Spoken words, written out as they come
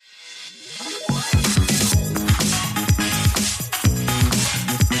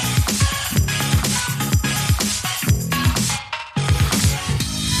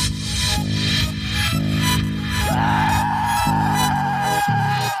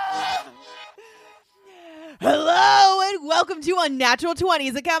Hello and welcome to Unnatural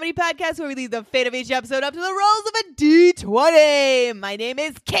 20s, a comedy podcast where we leave the fate of each episode up to the rolls of a D20. My name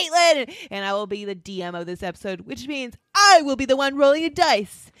is Caitlin, and I will be the DM of this episode, which means I will be the one rolling the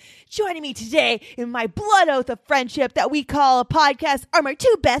dice. Joining me today in my blood oath of friendship that we call a podcast are my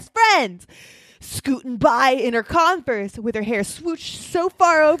two best friends. Scooting by in her Converse with her hair swooshed so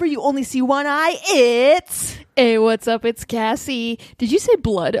far over you only see one eye, it's... Hey, what's up? It's Cassie. Did you say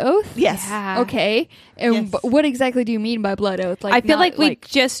blood oath? Yes. Yeah. Okay. And Yes. What exactly do you mean by blood oath? I feel not, like we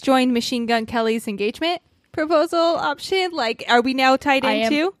just joined Machine Gun Kelly's engagement proposal option. Like, are we now tied I in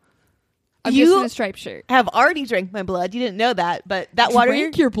am- too? I'm You- just in a striped shirt. have already drank my blood. You didn't know that, but that water...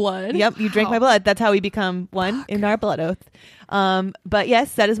 Drink your blood? Yep, you drank my blood. That's how we become one in our blood oath. But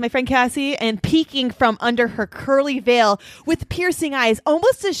yes, that is my friend Cassie, and peeking from under her curly veil with piercing eyes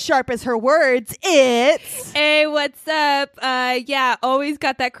almost as sharp as her words, it's... Hey, what's up? Yeah, always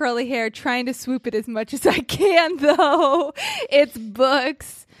got that curly hair, trying to swoop it as much as I can, though. It's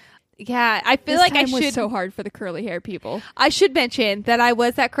Books. Yeah, I feel This like time I was should. so hard for the curly hair people. I should mention that I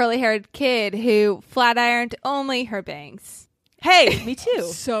was that curly-haired kid who flat ironed only her bangs. Hey, me too.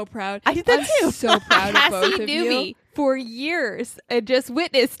 So proud. I did that I'm too. So proud of both Cassie of knew you. me for years and just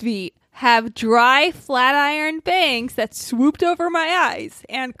witnessed me have dry, flat iron bangs that swooped over my eyes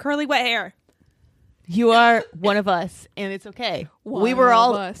and curly wet hair. You are one of us, and it's okay. We were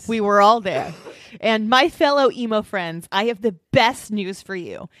One of us. all there. And my fellow emo friends, I have the best news for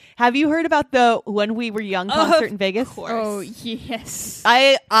you. Have you heard about the When We Were Young concert in Vegas? Oh, yes.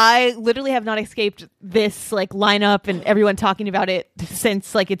 I literally have not escaped this like lineup and everyone talking about it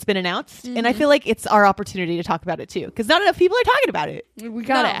since like it's been announced, and I feel like it's our opportunity to talk about it too because not enough people are talking about it. We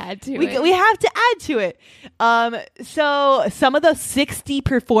got to add to it. We have to add to it. So some of the 60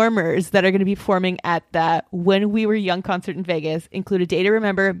 performers that are going to be performing at that When We Were Young concert in Vegas include A Day to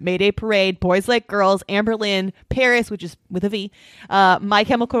Remember, Mayday Parade, Boys Like Girls, Amberlynn, Paris, which is with a V, My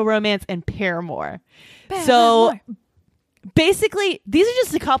Chemical Romance, and Paramore. So basically, these are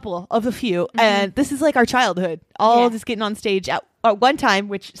just a couple of a few, and this is like our childhood, all just getting on stage at one time,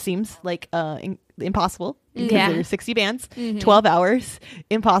 which seems like impossible because Yeah. there's 60 bands, 12 hours,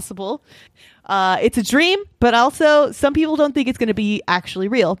 impossible. It's a dream, but also some people don't think it's going to be actually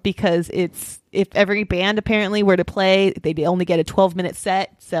real because if every band apparently were to play, they only get a 12-minute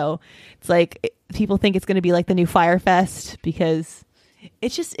set. So it's like people think it's going to be like the new Fyre Fest because it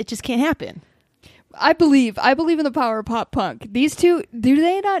just can't happen. I believe in the power of pop punk. These two, do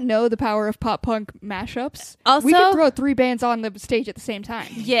they not know the power of pop punk mashups? Also- we could throw 3 bands on the stage at the same time.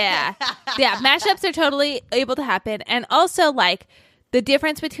 Yeah. Yeah, mashups are totally able to happen. And also, like, the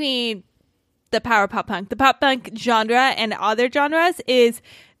difference between the power pop punk, the pop punk genre and other genres is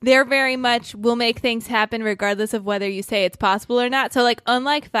they're very much will make things happen regardless of whether you say it's possible or not. So, like,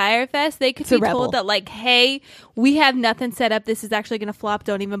 unlike Fyre Fest, they could It's a be rebel. told that, like, hey, we have nothing set up. This is actually going to flop.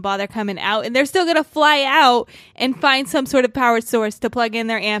 Don't even bother coming out. And they're still going to fly out and find some sort of power source to plug in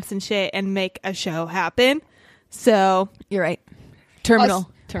their amps and shit and make a show happen. So, You're right.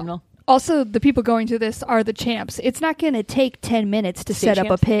 Terminal. Also, the people going to this are the champs. It's not going to take 10 minutes to set up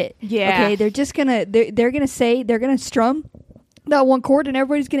champs? a pit. Yeah. Okay, they're just going to they're going to strum that one chord and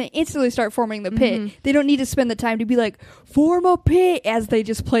everybody's going to instantly start forming the pit. They don't need to spend the time to be like, form a pit as they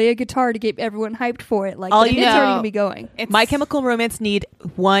just play a guitar to get everyone hyped for it. Like, All the you pit's know- already going to be going. My Chemical Romance need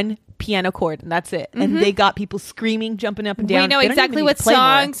one piano chord, and that's it. And they got people screaming, jumping up and down. we know They don't exactly even need what to play more.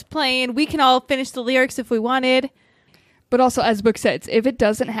 songs playing. We can all finish the lyrics if we wanted. But also, as Book says, if it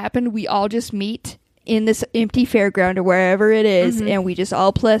doesn't happen, we all just meet in this empty fairground or wherever it is, and we just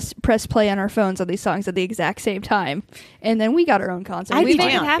all press play on our phones on these songs at the exact same time. And then we got our own concert. I'd We be make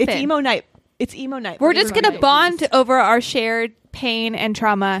it down. happen. It's emo night. It's emo night. We're for just everybody. going to bond over our shared pain and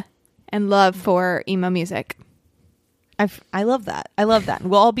trauma and love for emo music. I love that. I love that.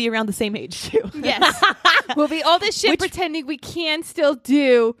 And we'll all be around the same age too. Yes. We'll be all this shit pretending we can still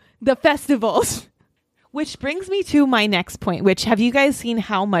do the festivals. Which brings me to my next point, which have you guys seen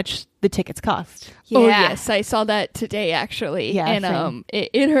how much the tickets cost? Oh, yes. I saw that today, actually. Yeah, And same.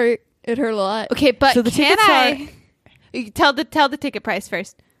 it hurt. It hurt a lot. Okay, but So the can tickets I tell the ticket price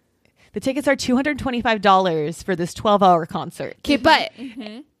first? The tickets are $225 for this 12-hour concert. Okay, but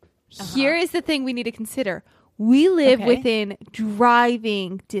here is the thing we need to consider. We live Okay. within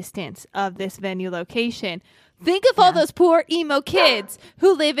driving distance of this venue location. Think of all those poor emo kids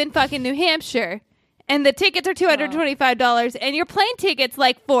who live in fucking New Hampshire. And the tickets are $225 and your plane ticket's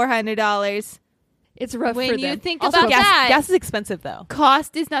like $400. It's rough When for you them. think Also, about gas, that, gas is expensive though.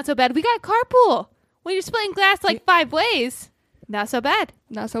 cost is not so bad. We got carpool. When you're splitting glass like 5 ways, not so bad.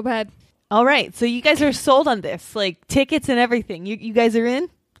 Not so bad. All right, so you guys are sold on this, like tickets and everything. You guys are in?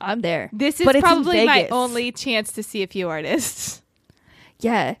 I'm there. This is But it's in probably my Vegas. only chance to see a few artists.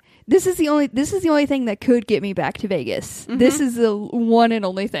 Yeah. This is the only thing that could get me back to Vegas. This is the one and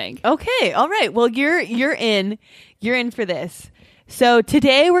only thing. Okay, all right. Well, you're in for this. So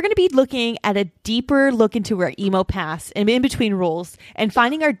today we're going to be looking at a deeper look into our emo past and in between roles and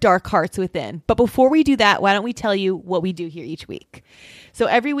finding our dark hearts within. But before we do that, why don't we tell you what we do here each week? So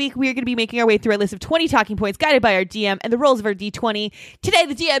every week we are going to be making our way through a list of 20 talking points guided by our DM and the roles of our D20. Today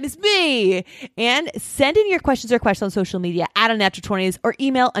the DM is me. And send in your questions or questions on social media at unnatural20s or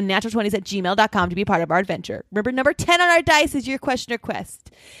email unnatural20s@gmail.com to be part of our adventure. Remember, number 10 on our dice is your question or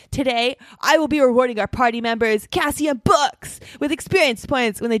quest. Today I will be rewarding our party members, Cassie and Books, with experience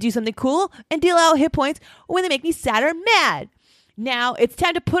points when they do something cool and deal out hit points when they make me sad or mad. Now it's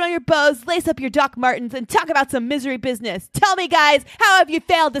time to put on your bows, lace up your Doc Martens, and talk about some misery business. Tell me, guys, how have you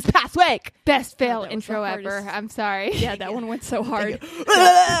failed this past week? Best fail that was intro the ever. hardest. I'm sorry. Yeah, that one went so hard.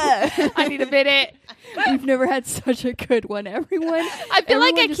 I need a minute. We've never had such a good one, everyone. I feel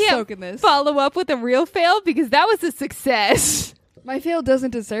like I Everyone just soak in can't this. follow up with a real fail because that was a success. My fail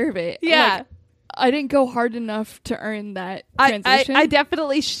doesn't deserve it. Yeah. Like, I didn't go hard enough to earn that I transition.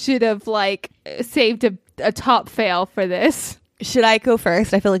 definitely should have saved a top fail for this. Should I go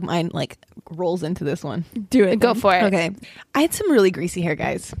first? I feel like mine rolls into this one. do it. Go then. for it. Okay. I had some really greasy hair,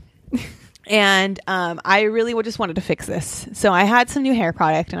 guys. And I really just wanted to fix this. So I had some new hair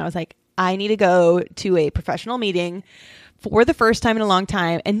product and I was like, I need to go to a professional meeting for the first time in a long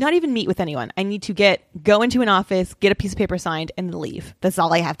time and not even meet with anyone. I need to go into an office, get a piece of paper signed, and leave. That's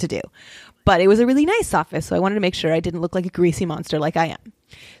all I have to do. But it was a really nice office, so I wanted to make sure I didn't look like a greasy monster like I am.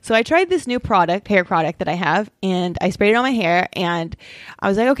 So I tried this new hair product that I have, and I sprayed it on my hair, and I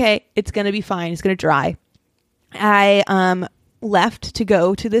was like, okay, it's going to be fine. It's going to dry. I left to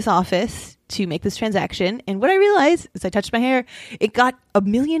go to this office to make this transaction, and what I realized as I touched my hair, it got a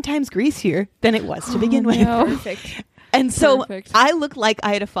million times greasier than it was to begin with. no. Perfect. And so Perfect. I looked like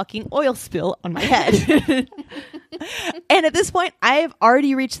I had a fucking oil spill on my head. And at this point, I have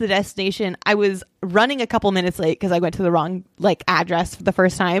already reached the destination. I was running a couple minutes late because I went to the wrong address for the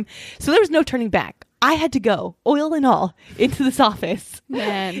first time. So there was no turning back. I had to go, oil and all, into this office.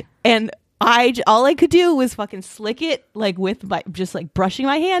 Man. And all I could do was fucking slick it with just brushing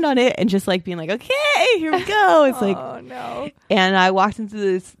my hand on it and just being like, okay, here we go. It's Oh no. and I walked into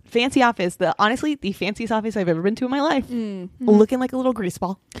this fancy office, honestly the fanciest office I've ever been to in my life, looking like a little grease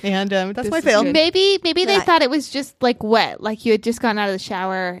ball. And that's This my is fail. good. Maybe they Yeah. thought it was just wet, like you had just gotten out of the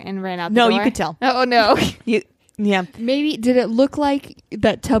shower and ran out the No, door. you could tell. Oh no. Yeah. Maybe did it look like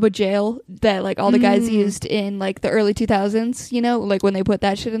that tub of jail that all the guys used in the early 2000s? You know, when they put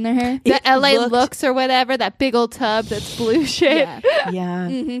that shit in their hair. The It LA looked- looks or whatever, that big old tub that's blue shit. Yeah.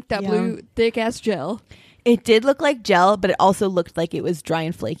 That Yeah. blue thick ass gel. It did look like gel, but it also looked like it was dry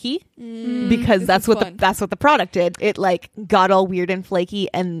and flaky because This that's is what fun. that's what the product did. It got all weird and flaky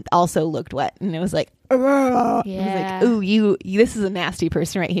and also looked wet, and it was like, ugh. I Yeah. was like, ooh, you this is a nasty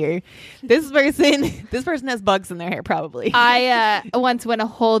person right here. This person has bugs in their hair probably. I once went a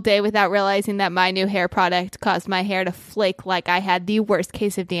whole day without realizing that my new hair product caused my hair to flake like I had the worst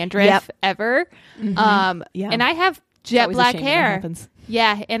case of dandruff Yep. ever. Yeah. And I have jet Always a black shame when that hair. happens.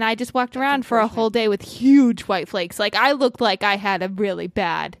 Yeah, and I just walked around for a whole day with huge white flakes. I looked like I had a really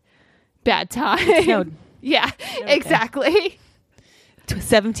bad time. snowed. Yeah, exactly.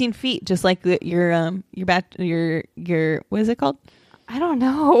 17 feet, just like your what is it called? I don't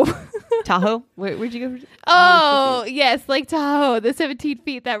know. Tahoe? Where'd you go? Oh, yes, Lake Tahoe, the 17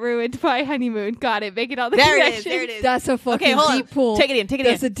 feet that ruined my honeymoon. Got it. Making all the There it is. connections. There it is. That's a fucking Okay, hold deep on. pool. Take it in. Take it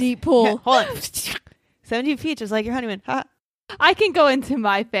That's in. a deep pool. Yeah, hold on. 17 feet, just like your honeymoon. Ha. I can go into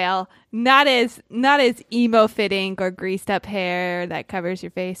my fail. Not as emo fitting or greased up hair that covers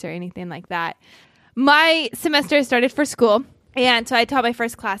your face or anything like that. My semester started for school, and so I taught my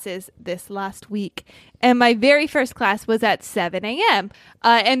first classes this last week. And my very first class was at 7 a.m.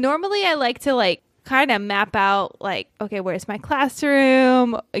 And normally I like to kind of map out okay, where's my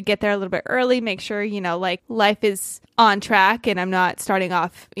classroom? Get there a little bit early, make sure, life is on track and I'm not starting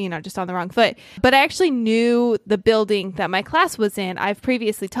off, just on the wrong foot. But I actually knew the building that my class was in. I've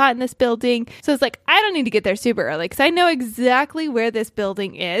previously taught in this building. So it's I don't need to get there super early because I know exactly where this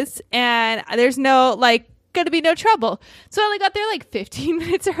building is and there's no going to be no trouble. So I only got there 15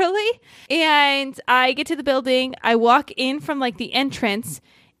 minutes early and I get to the building. I walk in from the entrance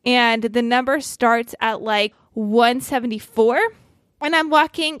and the number starts at 174 and I'm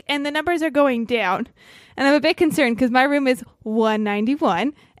walking and the numbers are going down and I'm a bit concerned because my room is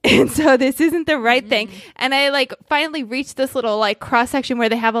 191 and so this isn't the right thing. And I finally reached this little cross section where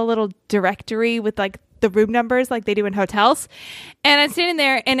they have a little directory with the room numbers like they do in hotels. And I'm standing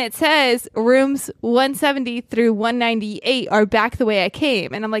there and it says rooms 170 through 198 are back the way I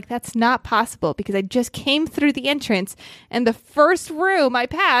came. And I'm like, that's not possible because I just came through the entrance and the first room I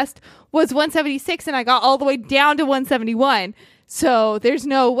passed was 176 and I got all the way down to 171. So there's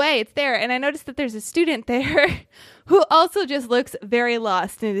no way it's there. And I noticed that there's a student there who also just looks very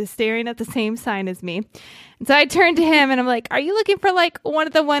lost and is staring at the same sign as me. And so I turned to him and I'm like, are you looking for like one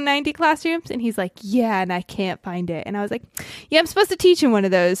of the 190 classrooms? And he's like, yeah, and I can't find it. And I was like, yeah, I'm supposed to teach in one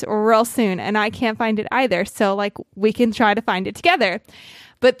of those real soon and I can't find it either. So like we can try to find it together.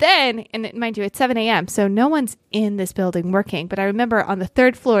 But then, and mind you, it's 7 a.m., so no one's in this building working. But I remember on the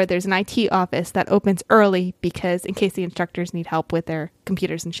third floor, there's an IT office that opens early because in case the instructors need help with their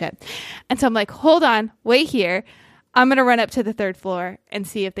computers and shit. And so I'm like, hold on, wait here. I'm going to run up to the third floor and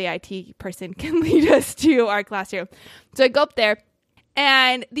see if the IT person can lead us to our classroom. So I go up there,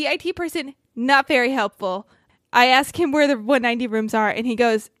 and the IT person, not very helpful. I ask him where the 190 rooms are, and he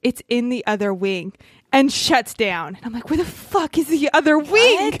goes, it's in the other wing. And shuts down. And I'm like, where the fuck is the other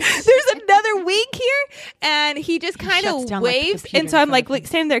wing? There's another wing here. And he just kind of waves. And so I'm like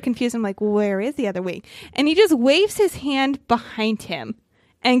standing there confused. I'm like, where is the other wing? And he just waves his hand behind him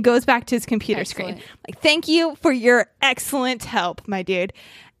and goes back to his computer screen. Like, thank you for your excellent help, my dude.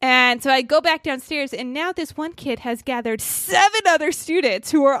 And so I go back downstairs, and now this one kid has gathered 7 other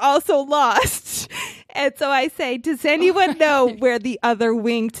students who are also lost. And so I say, does anyone know where the other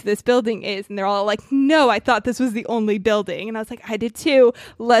wing to this building is? And they're all like, no, I thought this was the only building. And I was like, I did too.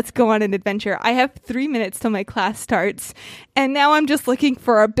 Let's go on an adventure. I have 3 minutes till my class starts. And now I'm just looking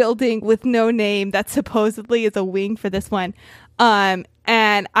for a building with no name that supposedly is a wing for this one.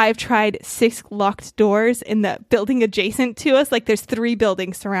 And I've tried 6 locked doors in the building adjacent to us. Like there's 3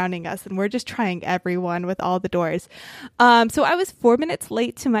 buildings surrounding us and we're just trying every one with all the doors. So I was 4 minutes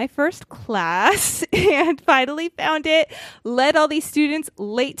late to my first class and finally found it. Led all these students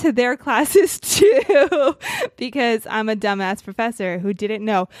late to their classes too because I'm a dumbass professor who didn't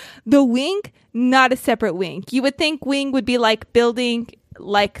know. The wing, not a separate wing. You would think wing would be like building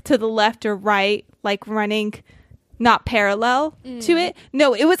like to the left or right, like running not parallel to it.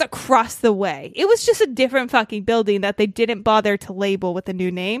 No, it was across the way. It was just a different fucking building that they didn't bother to label with a new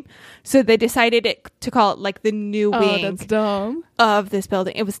name. So they decided to call it like the new wing that's dumb. Of this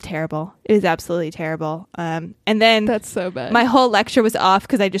building. It was terrible. It was absolutely terrible. And then that's so bad. My whole lecture was off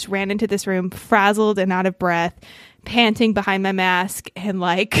because I just ran into this room frazzled and out of breath, panting behind my mask and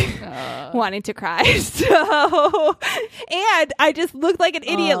like wanting to cry. So, and I just looked like an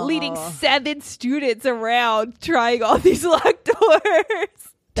idiot leading 7 students around trying all these locked doors.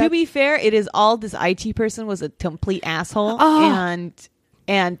 To be fair, it is all this IT person was a complete asshole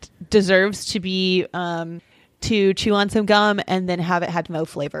and deserves to be to chew on some gum and then have it had no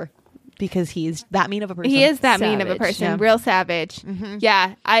flavor. Because he's that mean of a person. He is that mean of a person. Yeah. Real savage. Mm-hmm.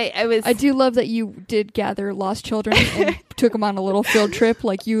 Yeah. I do love that you did gather lost children and took them on a little field trip.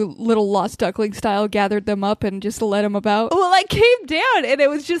 Like you little lost duckling style gathered them up and just let them about. Well, I came down and it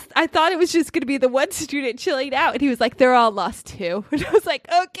was just, I thought it was just going to be the one student chilling out. And he was like, they're all lost too. And I was like,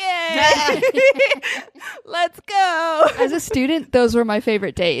 okay, let's go. As a student, those were my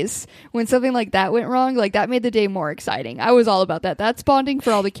favorite days. When something like that went wrong, like that made the day more exciting. I was all about that. That's bonding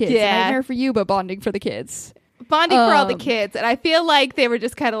for all the kids. Yeah. For you, but bonding for the kids. Bonding for all the kids. And I feel like they were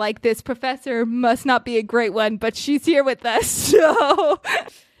just kind of like, this professor must not be a great one, but she's here with us. So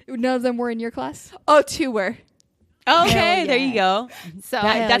none of them were in your class? Oh, 2 were. Okay, there you go. So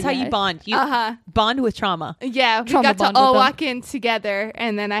that's how you bond. You bond with trauma. Yeah, we got to all walk in together,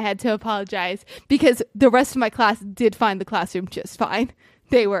 and then I had to apologize because the rest of my class did find the classroom just fine.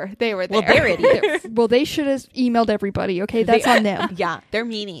 They were there. Well, they're idiots. Well, they should have emailed everybody. Okay, that's on them. Yeah, they're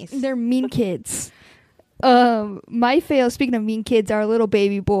meanies. They're mean kids. My fail. Speaking of mean kids, our little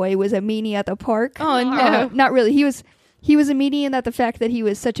baby boy was a meanie at the park. Oh no, not really. He was a meanie in that the fact that he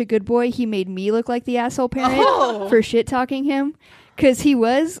was such a good boy, he made me look like the asshole parent for shit talking him. Because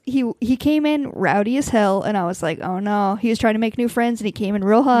he came in rowdy as hell, and I was like, oh no. He was trying to make new friends, and he came in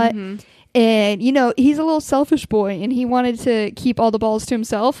real hot. Mm-hmm. And, you know, he's a little selfish boy, and he wanted to keep all the balls to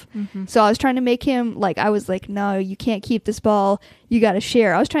himself. Mm-hmm. So I was trying to make him, like, I was like, no, you can't keep this ball. You got to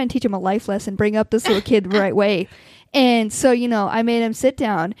share. I was trying to teach him a life lesson, bring up this little kid the right way. And so, you know, I made him sit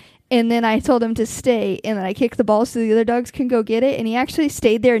down. And then I told him to stay, and then I kicked the ball so the other dogs can go get it. And he actually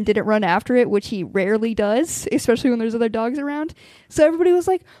stayed there and didn't run after it, which he rarely does, especially when there's other dogs around. So everybody was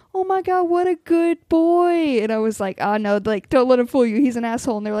like, "Oh my God, what a good boy!" And I was like, "Oh no, like don't let him fool you. He's an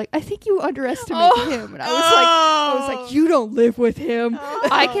asshole." And they're like, "I think you underestimated him." And I was like, "You don't live with him."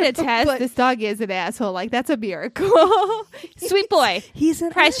 I can attest But- this dog is an asshole. Like, that's a miracle. Sweet boy. He's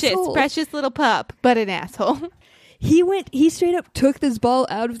an Precious, asshole. precious little pup, but an asshole. He straight up took this ball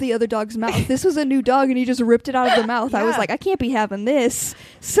out of the other dog's mouth. This was a new dog, and he just ripped it out of the mouth. I was Yeah. like, I can't be having this.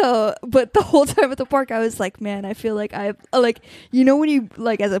 So, but the whole time at the park, I was like, man, I feel like I like, you know, when you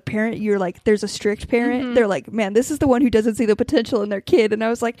like as a parent, you're like, there's a strict parent. They're like, man, this is the one who doesn't see the potential in their kid. And I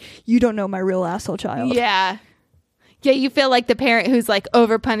was like, you don't know my real asshole child. Yeah. Yeah, you feel like the parent who's like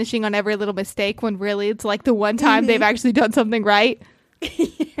over punishing on every little mistake when really it's like the one time they've actually done something right.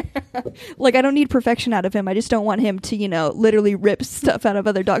 Like, I don't need perfection out of him. I just don't want him to, you know, literally rip stuff out of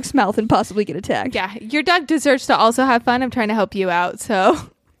other dogs' mouth and possibly get attacked. Yeah, your dog deserves to also have fun. I'm trying to help you out, so.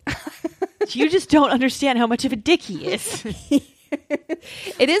 You just don't understand how much of a dick he is.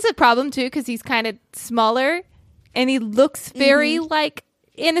 It is a problem too because he's kind of smaller and he looks very like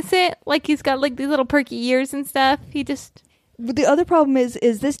innocent, like he's got like these little perky ears and stuff. He just The other problem is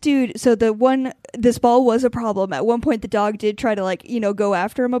this dude. So this ball was a problem. At one point, the dog did try to like, you know, go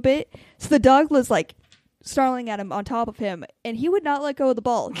after him a bit. So the dog was like snarling at him on top of him, and he would not let go of the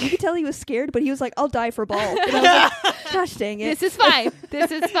ball. You could tell he was scared, but he was like, "I'll die for ball." And I was like, "Gosh dang it!" this is fine. This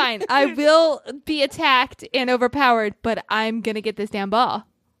is fine. I will be attacked and overpowered, but I'm gonna get this damn ball.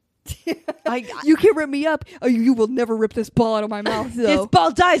 You can rip me up. Oh, you will never rip this ball out of my mouth, This though.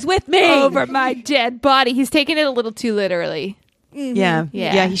 ball dies with me. Over my dead body. He's taking it a little too literally. Yeah,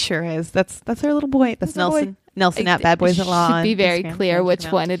 Yeah. yeah, he sure is. That's our little boy. That's That's our Nelson. Nelson at Bad Boys at Law. Should be very clear which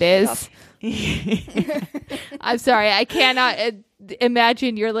one it is. I'm sorry, I cannot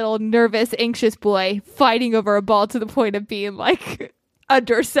imagine your little nervous, anxious boy fighting over a ball to the point of being like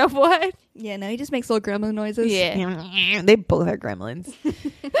under someone. Yeah, no, he just makes little gremlin noises. Yeah. They both are gremlins.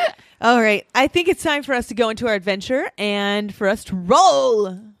 All right. I think it's time for us to go into our adventure and for us to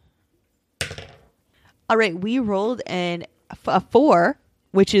roll. All right. We rolled a 4,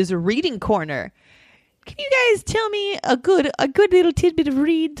 which is a reading corner. Can you guys tell me a good little tidbit of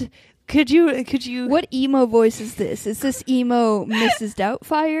read? Could you? What emo voice is this? Is this emo Mrs.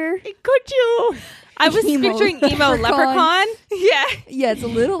 Doubtfire? Could you? I was Emo picturing emo leprechaun. Yeah. Yeah, it's a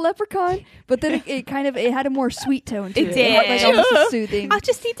little leprechaun, but then it had a more sweet tone to It it. did. It had, like, almost a soothing. I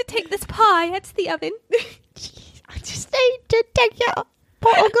just need to take this pie out to the oven. I just need to take your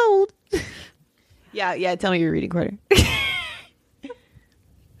pot of gold. Yeah. Tell me your reading corner.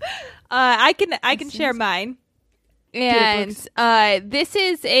 I can share mine. And this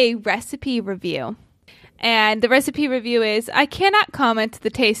is a recipe review. And the recipe review is, I cannot comment the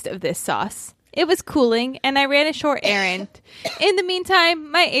taste of this sauce. It was cooling, and I ran a short errand. In the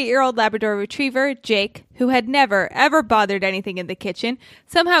meantime, my 8-year-old Labrador Retriever, Jake, who had never, ever bothered anything in the kitchen,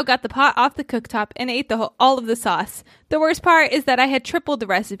 somehow got the pot off the cooktop and ate all of the sauce. The worst part is that I had tripled the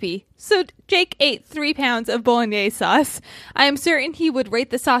recipe. So Jake ate 3 pounds of bolognese sauce. I am certain he would rate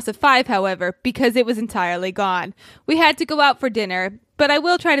the sauce a 5, however, because it was entirely gone. We had to go out for dinner, but I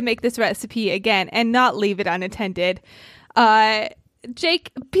will try to make this recipe again and not leave it unattended.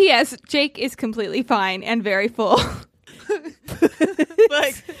 Jake, P.S. Jake is completely fine and very full.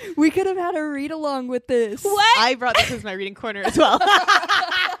 Like, We could have had a read along with this. What? I brought this as my reading corner as well.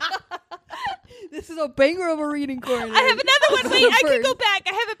 This is a banger of a reading corner. I have another one. Wait, I can go back.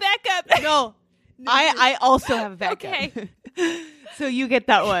 I have a backup. No, I also have a backup. Okay. So you get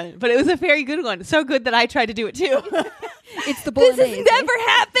that one, but it was a very good one. So good that I tried to do it too. It's the This bolognese. has never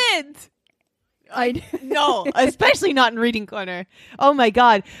happened. No, especially not in reading corner. Oh my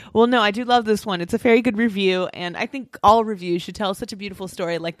god. Well, no, I do love this one. It's a very good review, and I think all reviews should tell such a beautiful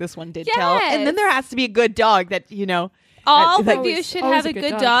story like this one did tell. And then Yes. there has to be a good dog that All that- reviews should always have a a good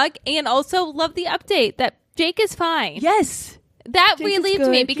good dog. dog, and also love the update that Jake is fine. Yes. That Jake is relieved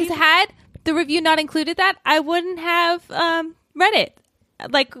me good. because had the review not included that, I wouldn't have read it.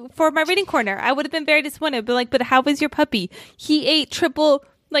 Like for my reading corner, I would have been very disappointed. But but how was your puppy? He ate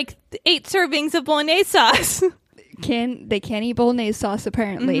 8 servings of bolognese sauce. They can eat bolognese sauce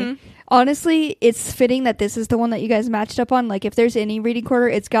apparently. Honestly, it's fitting that this is the one that you guys matched up on. Like, if there's any reading corner,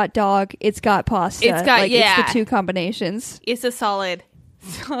 it's got dog, it's got pasta. It's got- like, yeah. it's the 2 combinations. It's a solid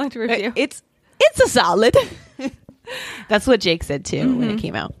review. It's a solid. That's what Jake said too when it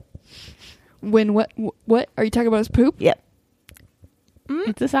came out. When what are you talking about? His poop? Yep.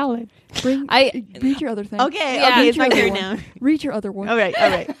 It's a solid. Read your other thing. Okay, Yeah. okay, it's my Read your turn other now. one. Read your other one. All right.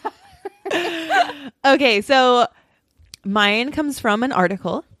 Okay, so mine comes from an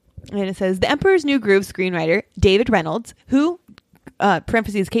article And it says, the Emperor's New Groove screenwriter, David Reynolds, who,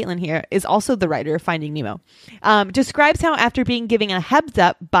 parentheses Caitlin here, is also the writer of Finding Nemo, describes how after being given a heads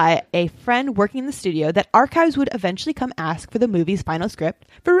up by a friend working in the studio that archives would eventually come ask for the movie's final script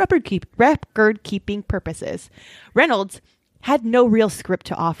for record-keeping purposes, Reynolds had no real script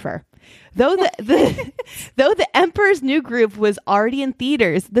to offer. Though the Emperor's New Groove was already in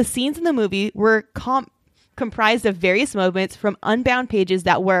theaters, the scenes in the movie were comprised of various moments from unbound pages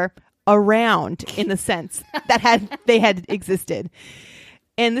that were around in the sense that they had existed.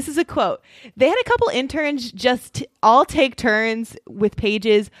 And this is a quote. They had a couple interns just all take turns with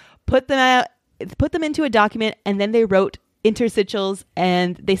pages, put them into a document, and then they wrote interstitials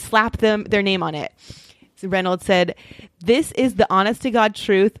and they slapped their name on it. So Reynolds said, "This is the honest to God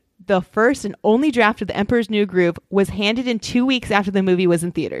truth. The first and only draft of The Emperor's New Groove was handed in 2 weeks after the movie was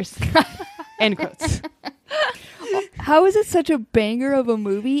in theaters." End quotes. How is it such a banger of a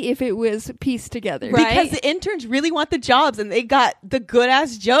movie if it was pieced together? Right. Because the interns really want the jobs and they got the good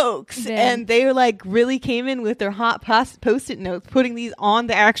ass jokes. Man. And they like really came in with their hot post-it notes, putting these on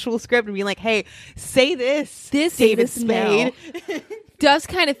the actual script and being like, hey, say this David this now. Spade. Does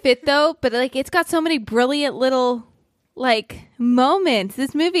kind of fit though, but like it's got so many brilliant little like moments.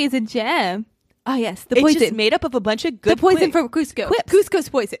 This movie is a gem. Oh yes, the It's poison. just made up of a bunch of good the poison quips. from Cusco. quips. Cusco's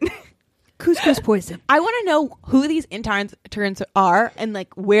poison. Cusco's poison. I want to know who these interns are and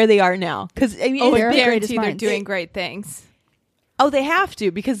like where they are now. Because I mean, Oh, it's they're been- great. Guarantee they're minds. doing great things. oh, they have to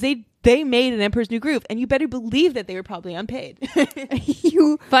because they made an Emperor's New Groove, and you better believe that they were probably unpaid.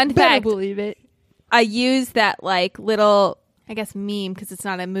 You Fun better fact. believe it. I use that like little, I guess, meme because it's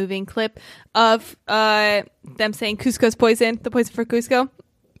not a moving clip of them saying Cusco's poison, the poison for Cusco.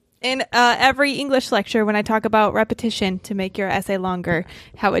 In every English lecture, when I talk about repetition to make your essay longer,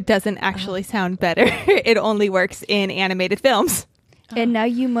 how it doesn't actually sound better. It only works in animated films. And now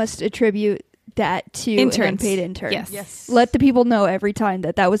you must attribute that to an Interns. unpaid intern. Yes. Let the people know every time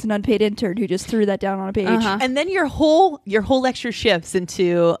that was an unpaid intern who just threw that down on a page. Uh-huh. And then your whole lecture shifts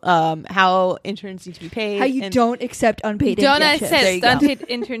into how interns need to be paid. How you and don't accept unpaid Don't internships. There you accept go. unpaid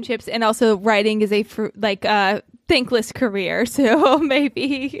internships, and also writing is a thankless career. So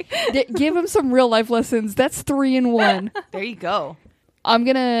maybe Give them some real life lessons. That's 3 in 1. There you go. I'm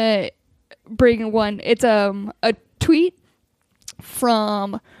gonna bring one. It's a tweet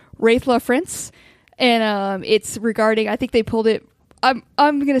from Wraith Lafrance, and it's regarding. I think they pulled it. I'm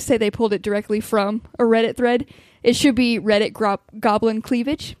gonna say they pulled it directly from a Reddit thread. It should be Reddit Goblin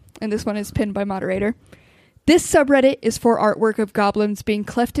Cleavage, and this one is pinned by moderator. This subreddit is for artwork of goblins being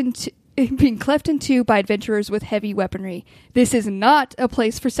cleft in two by adventurers with heavy weaponry. This is not a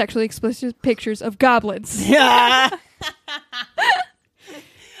place for sexually explicit pictures of goblins.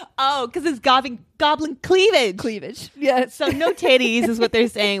 Oh, because it's goblin cleavage. Cleavage. Yes. So no titties is what they're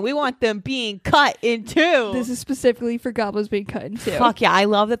saying. We want them being cut in two. This is specifically for goblins being cut in two. Fuck yeah. I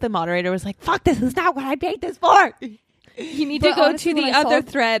love that the moderator was like, fuck, this is not what I made this for. you need But to go honestly, to the when I saw- other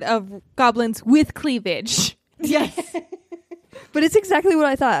thread of goblins with cleavage. Yes. But it's exactly what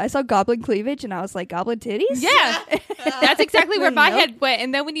I thought. I saw goblin cleavage and I was like, goblin titties? Yeah, that's exactly where my Nope. head went.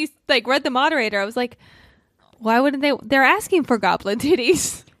 And then when you like read the moderator, I was like, why wouldn't they? They're asking for goblin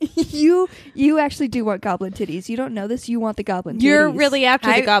titties. You actually do want goblin titties. You don't know this. You want the goblin titties. You're really after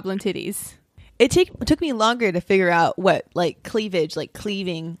I- the goblin titties. It took me longer to figure out what like cleavage, like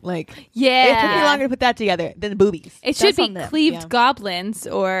cleaving, like it took me Yeah, longer to put that together than the boobies. it should That's be on them. cleaved Yeah. goblins,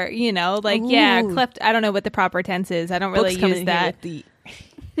 or Ooh. cleft. I don't know what the proper tense is. I don't really Books coming use in that. here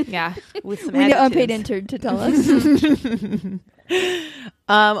Yeah, with some We need an unpaid adjectives. intern to tell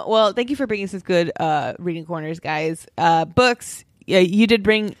us. Well, thank you for bringing some good reading corners, guys. Books. Yeah, you did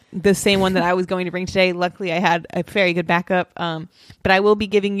bring the same one that I was going to bring today. Luckily, I had a very good backup. But I will be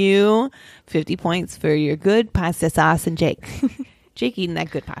giving you 50 points for your good pasta sauce and Jake. Jake eating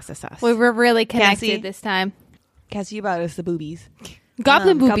that good pasta sauce. we were really connected Cassie? this time. Cassie, you brought us the boobies.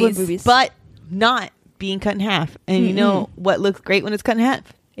 Goblin boobies. goblin boobies. But not being cut in half. And you know what looks great when it's cut in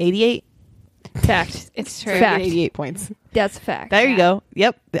half? 88. Fact. It's true. So I Fact. get 88 points. That's a fact. There you go.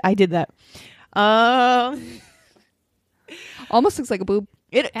 Yep, I did that. Almost looks like a boob.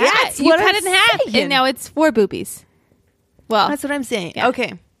 That's you what cut I'm it in half, saying. and now it's 4 boobies. Well, That's what I'm saying. Yeah.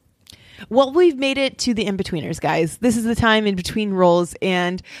 Okay. Well, we've made it to the in-betweeners, guys. This is the time in between rolls.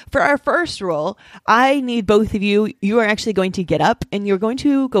 And for our first roll, I need both of you. You are actually going to get up and you're going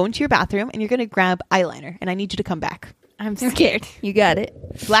to go into your bathroom and you're going to grab eyeliner. And I need you to come back. I'm scared. You got it.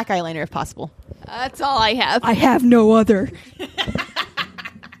 Black eyeliner if possible. That's all I have. I have no other.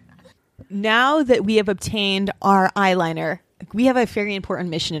 Now that we have obtained our eyeliner, we have a very important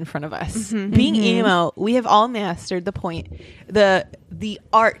mission in front of us. Mm-hmm. Being emo, we have all mastered the point, the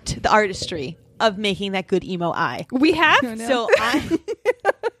artistry of making that good emo eye. We have? No. So I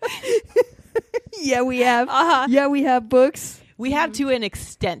Yeah, we have. Uh-huh. Yeah, we have books. we have to an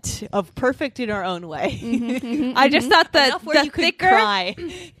extent of perfect in our own way. I just thought that Enough where the you could thicker, cry.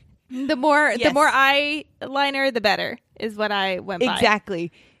 the more Yes. eyeliner, the better, is what I went by.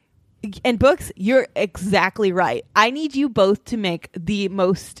 Exactly. And Books, you're exactly right. I need you both to make the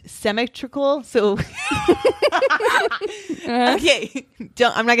most symmetrical. So, okay,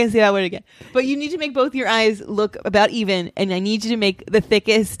 I'm not going to say that word again. But you need to make both your eyes look about even, and I need you to make the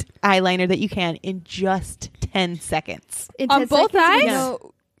thickest eyeliner that you can in just 10 seconds. In On 10 both seconds,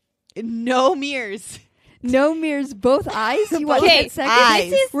 eyes? No mirrors. No mirrors, both eyes. You want Okay, 10 seconds?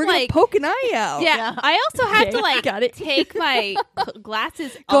 eyes. This is We're gonna like poke an eye out. Yeah, Yeah. I also have Okay, to like got it. take my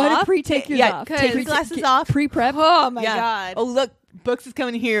glasses Go off. ahead and pre-take yours Yeah, off. take your glasses off. Pre-prep. Oh my Yeah. god! Oh, look. Books is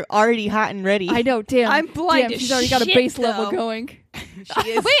coming here already hot and ready. I know. Damn. I'm blind Damn, as she's already got a shit, base level though. going. She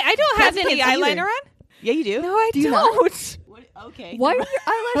is. Wait, I don't have Cassie any can't see eyeliner either. on. Yeah, you do. No, I Do you not? don't. What? Okay. Why are your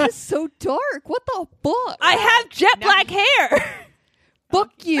eyelashes so dark? What the fuck? I have jet No. black hair.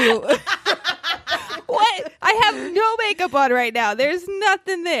 Fuck you. What? I have no makeup on right now. There's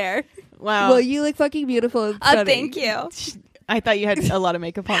nothing there. Wow. Well, you look fucking beautiful. And stunning. Thank you. I thought you had a lot of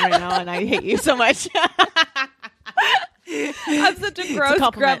makeup on right now, and I hate you so much. I'm such a gross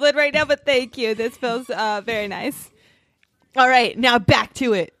compliment. gremlin right now, but thank you. This feels very nice. All right, now back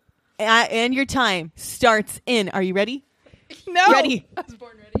to it. And your time starts in. Are you ready? No. Ready. I was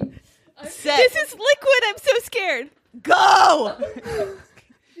born ready. Set. This is liquid. I'm so scared. Go.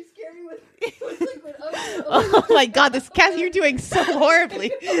 She scared me with liquid. Oh my God, Cassie, you're doing so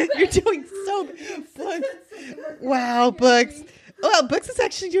horribly. You're doing so. Wow, Books. Oh, Books is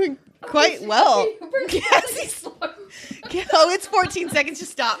actually doing quite well. Cassie's. Oh, it's 14 seconds.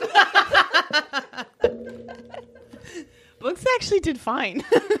 Just stop. Books actually did fine.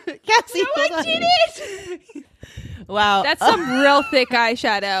 Cassie, hold on. did it. Wow. That's some real thick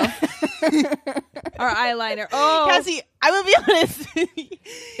eyeshadow or eyeliner. Oh, Cassie, I will be honest.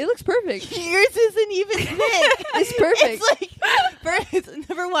 It looks perfect. Yours isn't even thick. It's perfect. It's like, it's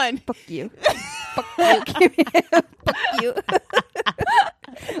number one. Fuck you. Fuck you. Fuck you.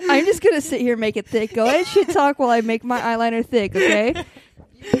 I'm just gonna sit here and make it thick. Go ahead, shit talk while I make my eyeliner thick. Okay.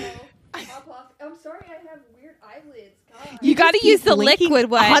 I'm sorry, I have weird eyelids. God. you got to keep use the blinking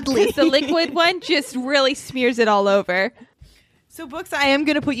liquid one. oddly. 'Cause the liquid one just really smears it all over. So, Books, I am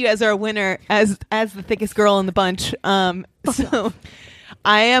going to put you as our winner, as the thickest girl in the bunch. So,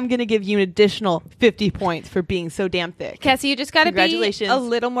 I am going to give you an additional 50 points for being so damn thick. Cassie, you just got to be Congratulations. a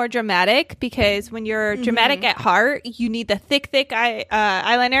little more dramatic because when you're dramatic at heart, you need the thick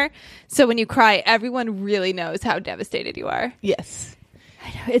eyeliner. So when you cry, everyone really knows how devastated you are. Yes,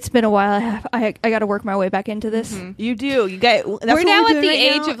 It's been a while. I got to work my way back into this. you do. You get. We're now at the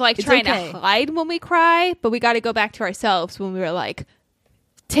age of like It's trying okay. to hide when we cry, but we got to go back to ourselves when we were like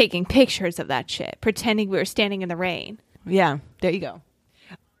taking pictures of that shit, pretending we were standing in the rain. Yeah, there you go.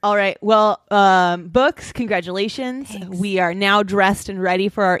 All right. Well, Books, congratulations. Thanks. We are now dressed and ready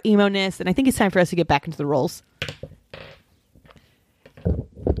for our emo-ness, and I think it's time for us to get back into the roles.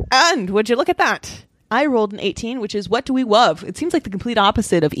 And would you look at that? I rolled an 18, which is what do we love? It seems like the complete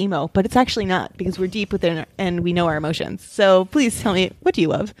opposite of emo, but it's actually not because we're deep within and we know our emotions. So please tell me, what do you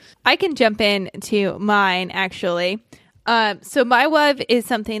love? I can jump in to mine actually. So my love is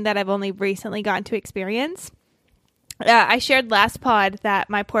something that I've only recently gotten to experience. I shared last pod that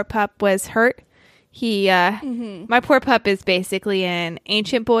my poor pup was hurt. My poor pup is basically an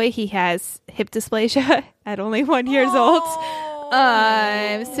ancient boy. He has hip dysplasia at only 1 year old.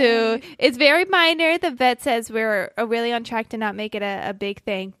 So it's very minor. The vet says we're really on track to not make it a big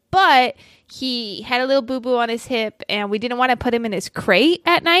thing. But he had a little boo-boo on his hip, and we didn't want to put him in his crate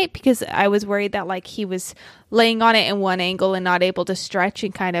at night because I was worried that like he was laying on it in one angle and not able to stretch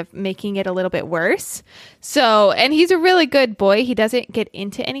and kind of making it a little bit worse. So, and he's a really good boy. He doesn't get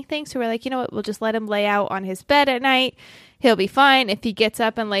into anything. So we're like, you know what? We'll just let him lay out on his bed at night. He'll be fine. If he gets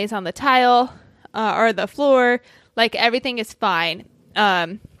up and lays on the tile or the floor, like everything is fine.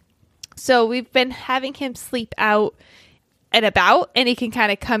 So we've been having him sleep out and about, and he can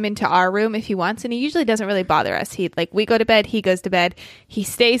kind of come into our room if he wants, and he usually doesn't really bother us. We go to bed, he goes to bed, he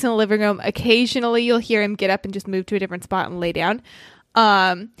stays in the living room. Occasionally you'll hear him get up and just move to a different spot and lay down.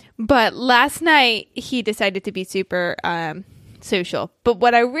 But last night he decided to be super social. But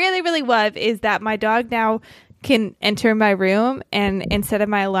what I really, really love is that my dog now can enter my room, and instead of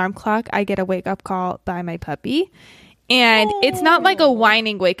my alarm clock, I get a wake up call by my puppy. And it's not like a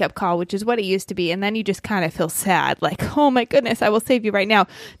whining wake up call, which is what it used to be. And then you just kind of feel sad, like, oh my goodness, I will save you right now.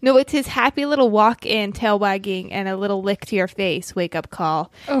 No, it's his happy little walk in, tail wagging, and a little lick to your face wake up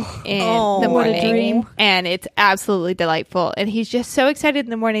call in the what a morning. dream. And it's absolutely delightful. And he's just so excited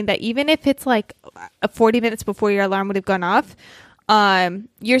in the morning that even if it's like 40 minutes before your alarm would have gone off,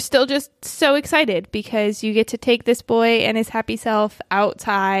 you're still just so excited because you get to take this boy and his happy self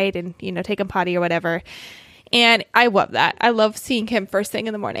outside and, you know, take him potty or whatever. And I love that. I love seeing him first thing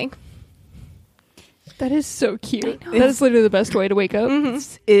in the morning. That is so cute. That is literally the best way to wake up.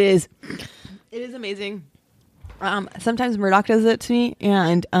 It is amazing. Sometimes Murdoch does it to me,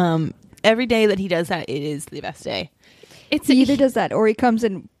 and every day that he does that, it is the best day. He either does that or he comes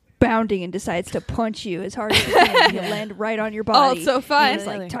in bounding and decides to punch you as hard as he can. He'll land right on your body. Oh, it's so fun. And it's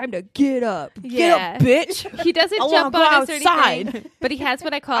like, time to get up. Yeah. Get up, bitch. He doesn't I jump wanna go on us or anything, outside. but he has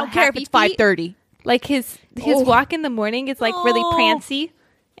what I call I don't care if happy it's 5:30. Like his walk in the morning is like really prancy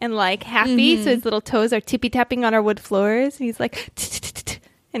and like happy. So his little toes are tippy tapping on our wood floors. And he's like,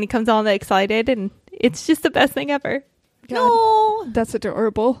 and he comes all excited, and it's just the best thing ever. No, that's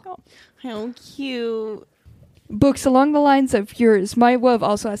adorable. How cute. Books along the lines of yours. My love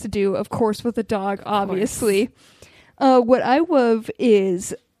also has to do, of course, with a dog, obviously. What I love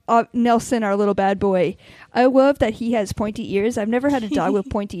is Nelson, our little bad boy. I love that he has pointy ears. I've never had a dog with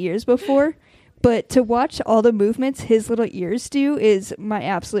pointy ears before, but to watch all the movements his little ears do is my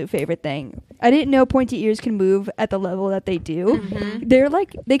absolute favorite thing. I didn't know pointy ears can move at the level that they do. They're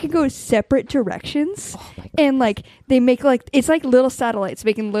like, they can go separate directions, and like they make like, it's like little satellites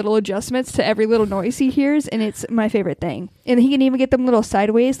making little adjustments to every little noise he hears, and it's my favorite thing. And he can even get them little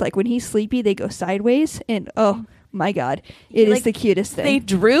sideways, like when he's sleepy they go sideways, and oh my god, it is the cutest thing. They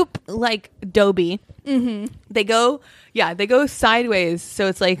droop like Dobie. They go sideways, so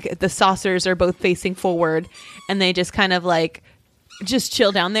it's like the saucers are both facing forward, and they just kind of like just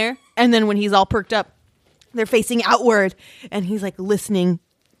chill down there. And then when he's all perked up, they're facing outward, and he's like listening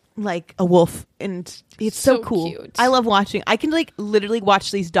like a wolf, and it's so cool. Cute. I love watching. I can like literally watch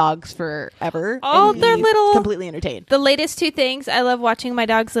these dogs forever. All and their be little- completely entertained. The latest two things, I love watching my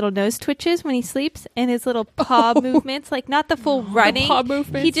dog's little nose twitches when he sleeps and his little paw movements, like not the full running. paw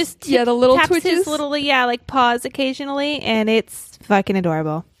movements. He just Yeah, the little taps twitches. his little, like paws occasionally, and it's fucking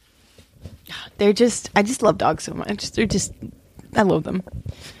adorable. I just love dogs so much. I love them.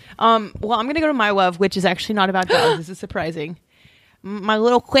 Well, I'm going to go to my love, which is actually not about dogs. This is surprising. My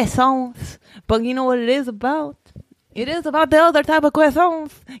little croissants. But you know what it is about? It is about the other type of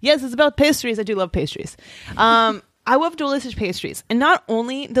croissants. Yes, it's about pastries. I do love pastries. I love delicious pastries. And not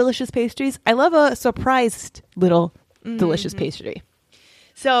only delicious pastries, I love a surprised little delicious pastry.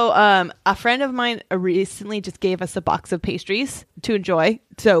 So a friend of mine recently just gave us a box of pastries to enjoy.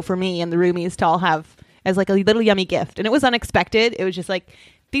 So for me and the roomies to all have as like a little yummy gift. And it was unexpected. It was just like,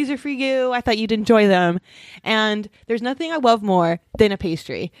 these are for you. I thought you'd enjoy them. And there's nothing I love more than a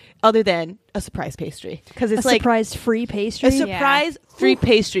pastry other than a surprise pastry. Because it's a like surprise free pastry. a surprise free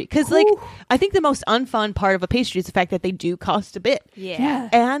pastry. Because like I think the most unfun part of a pastry is the fact that they do cost a bit. Yeah.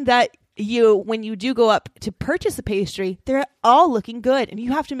 And that when you do go up to purchase a pastry, they're all looking good, and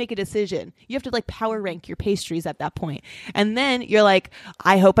you have to make a decision. You have to like power rank your pastries at that point. And then you're like,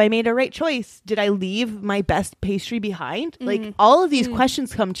 I hope I made a right choice. Did I leave my best pastry behind? Like all of these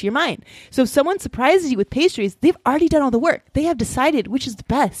questions come to your mind. So if someone surprises you with pastries, they've already done all the work. They have decided which is the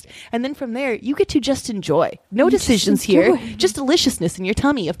best. And then from there, you get to just enjoy. No decisions here, just deliciousness in your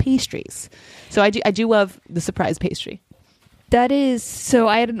tummy of pastries. So I do love the surprise pastry. That is, so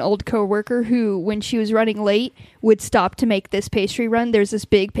I had an old coworker who, when she was running late, would stop to make this pastry run. There's this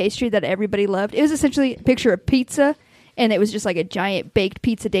big pastry that everybody loved. It was essentially a picture of pizza, and it was just like a giant baked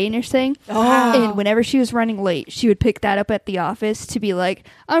pizza Danish thing. And whenever she was running late, she would pick that up at the office to be like,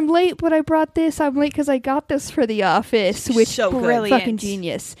 I'm late, but I brought this. I'm late because I got this for the office, which So good. Brilliant. fucking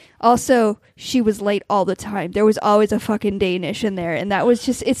genius. Also, she was late all the time. There was always a fucking Danish in there, and that was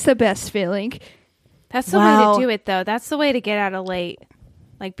just, it's the best feeling. That's the Wow. way to do it, though. That's the way to get out of late,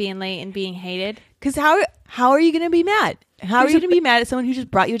 like being late and being hated. Because how are you going to be mad? How are you going to be mad at someone who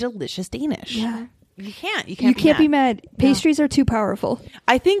just brought you a delicious Danish? Yeah. You can't. You You can't be mad. Pastries are too powerful.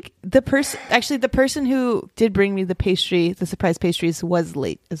 I think the person who did bring me the surprise pastries was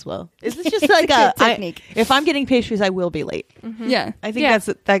late as well. Is this just It's like a good technique. if I'm getting pastries, I will be late. Yeah. I think Yeah.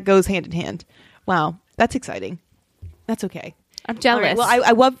 that goes hand in hand. Wow, that's exciting. That's okay. I'm jealous. All right, well,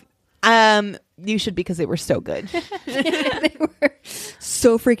 I love. You should, because they were so good. They were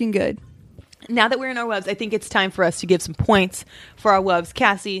so freaking good. Now that we're in our loves, I think it's time for us to give some points for our loves.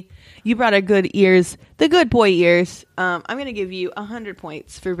 Cassie, you brought our good ears, the good boy ears. I'm going to give you 100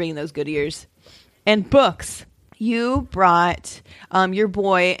 points for bringing those good ears. And books, you brought your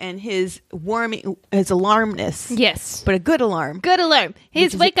boy and his alarmness. Yes. But a good alarm. Good alarm.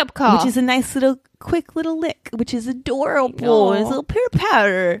 His wake up call. Which is a nice little, quick little lick, which is adorable. Aw. It's a little pitter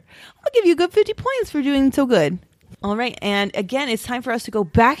patter. I'll give you a good 50 points for doing so good. All right. And again, it's time for us to go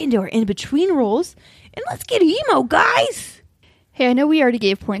back into our in-between roles. And let's get emo, guys. Hey, I know we already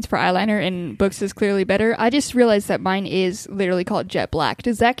gave points for eyeliner and Books is clearly better. I just realized that mine is literally called Jet Black.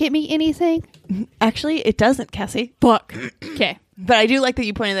 Does that get me anything? Actually, it doesn't, Cassie. Fuck. Okay. But I do like that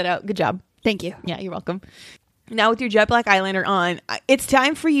you pointed that out. Good job. Thank you. Yeah, you're welcome. Now with your jet black eyeliner on, it's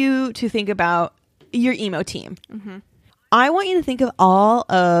time for you to think about your emo team. Mm-hmm. I want you to think of all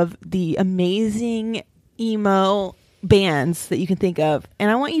of the amazing emo bands that you can think of, and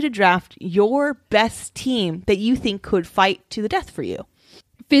I want you to draft your best team that you think could fight to the death for you.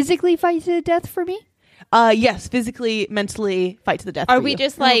 Physically fight to the death for me? Yes, physically, mentally fight to the death Are for we you.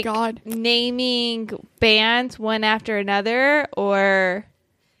 just Oh, like God. naming bands one after another, or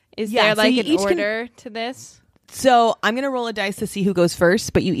is Yeah, there so like you an each can- order to this? So I'm going to roll a dice to see who goes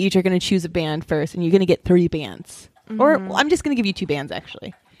first, but you each are going to choose a band first, and you're going to get 3 bands. Or well, I'm just going to give you 2 bands,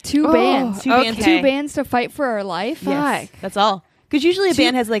 actually. Two Oh, bands. two bands. okay. 2 bands to fight for our life? Yes, Fuck. that's all. Because usually a 2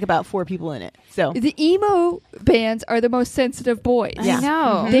 band has like about 4 people in it. So The emo bands are the most sensitive boys. Yeah. I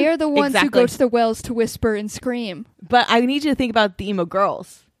know. They are the ones who go Exactly. to the wells to whisper and scream. But I need you to think about the emo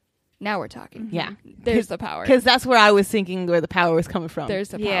girls. Now we're talking. Yeah. There's the power. Because that's where I was thinking where the power was coming from. There's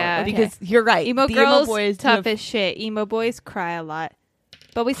the power. Yeah. Okay. Because you're right. Emo the girls, emo boys do tough have- as shit. Emo boys cry a lot,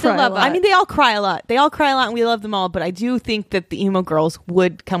 but we still Cry a love lot. them. I mean, they all cry a lot. They all cry a lot, and we love them all. But I do think that the emo girls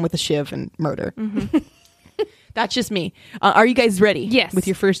would come with a shiv and murder. That's just me. Are you guys ready? Yes. With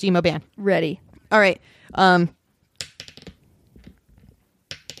your first emo band. Ready. All right.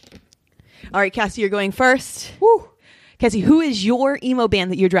 All right, Cassie, you're going first. Woo. Cassie, who is your emo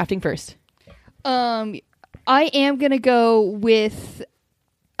band that you're drafting first? I am gonna go with.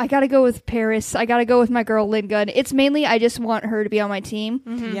 I gotta go with Paris. I gotta go with my girl Lynn Gunn. It's mainly I just want her to be on my team,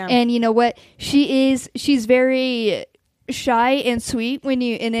 Yeah. and you know what? She's very shy and sweet when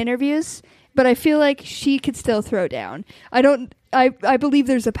you in interviews, but I feel like she could still throw down. I believe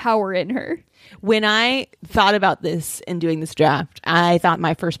there's a power in her. When I thought about this and doing this draft, I thought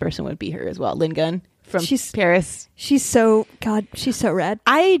my first person would be her as well, Lynn Gunn from She's- Paris. She's so rad.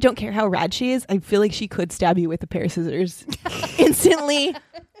 I don't care how rad she is. I feel like she could stab you with a pair of scissors instantly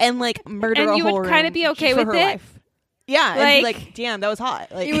and like murder And a you whole would kinda room be okay just for with her it? life. Yeah, and be Like- like, damn, that was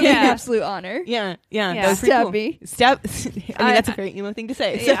hot. Like, It would be an Yeah. absolute honor. yeah, Yeah. that was pretty Stab cool. me. Stab. I mean, that's a very emo thing to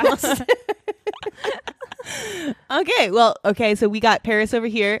say. So. Yeah. Okay. So we got Paris over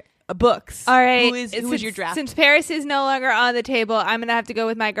here. Books. All right. Who is your draft? Since Paris is no longer on the table, I'm gonna have to go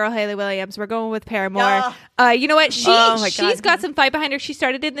with my girl Hayley Williams. We're going with Paramore. You know what? Oh my She's God. got some fight behind her. She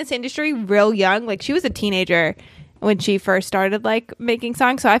started in this industry real young. Like she was a teenager when she first started like making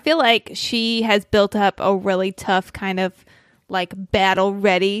songs. So I feel like she has built up a really tough kind of like battle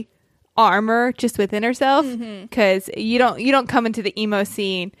ready armor just within herself. Because you don't come into the emo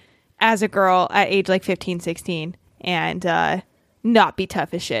scene as a girl at age like 15, 16 and not be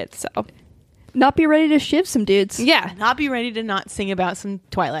tough as shit. So Not be ready to shiv some dudes. yeah. Not be ready to not sing about some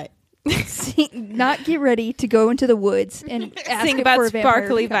Twilight. Not get ready to go into the woods and ask Sing it about for a vampire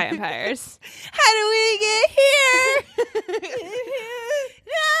sparkly to come. vampires. How do we get here?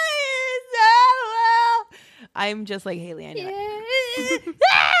 I'm just like Haley. I know.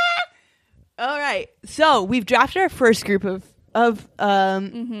 All right. So we've drafted our first group of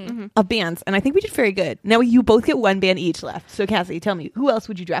bands, and I think we did very good. Now you both get 1 band each left. So Cassie, tell me, who else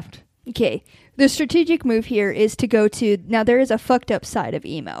would you draft? Okay. The strategic move here is to go to now. There is a fucked up side of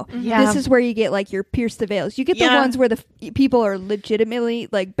emo. Yeah. This is where you get like your pierce the veils. You get the Yeah. ones where the people are legitimately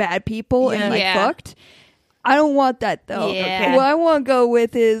like bad people Yeah. and like Yeah. fucked. I don't want that though. Yeah. What I want to go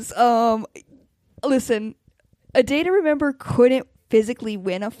with is listen, A Day to Remember couldn't physically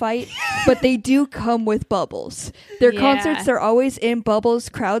win a fight, but they do come with Bubbles. Their Yeah. concerts are always in Bubbles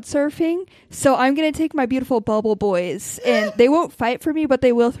crowd surfing. So I'm going to take my beautiful Bubble boys, and they won't fight for me, but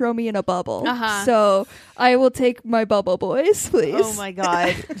they will throw me in a bubble. Uh-huh. So I will take my Bubble boys, please. Oh my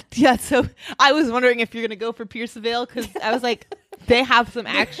god. Yeah, so I was wondering if you're gonna go for Pierce the Veil, because I was like, they have some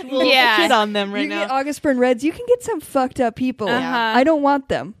actual Yeah. shit on them right You now. get August Burn Reds, you can get some fucked up people. Uh-huh. I don't want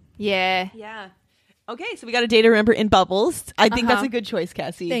them. Yeah. Yeah. Okay, so we got A Day to Remember in Bubbles. I think that's Uh-huh. a good choice,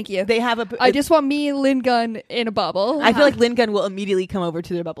 Cassie. Thank you. They have I just want me and Lynn Gunn in a bubble. I feel like Lynn Gunn will immediately come over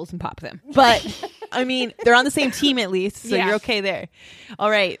to their bubbles and pop them. But I mean, they're on the same team at least, so Yeah. you're okay there. All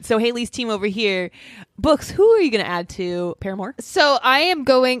right. So Haley's team over here. Books, who are you going to add to Paramore? So I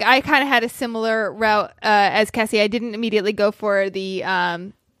kind of had a similar route as Cassie. I didn't immediately go for the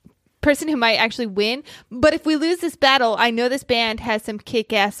person who might actually win. But if we lose this battle, I know this band has some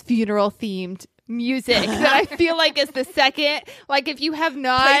kick-ass funeral themed music that I feel like is the second. Like if you have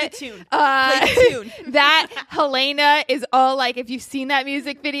not Play the tune. Play the tune. that Helena is all like, if you've seen that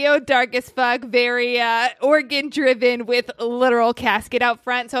music video, dark as fuck, very organ driven with literal casket out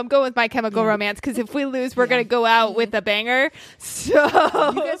front. So I'm going with My Chemical Romance, because if we lose, we're gonna go out with a banger. So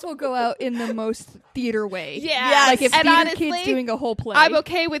You guys will go out in the most theater way. yeah, Like if and theater honestly, kids doing a whole play. I'm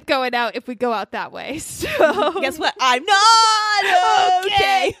okay with going out if we go out that way. So Guess what? I'm not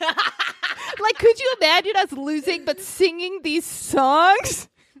okay. like, could you imagine us losing but singing these songs?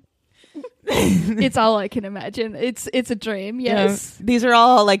 It's all I can imagine. It's a dream. Yes. These are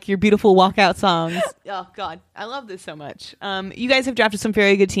all like your beautiful walkout songs. Oh God, I love this so much. You guys have drafted some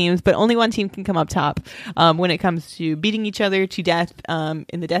very good teams, but only one team can come up top when it comes to beating each other to death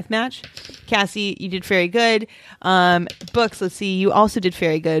in the death match. Cassie, you did very good. Books, let's see, you also did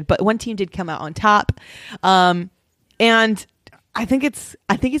very good, but one team did come out on top. And I think it's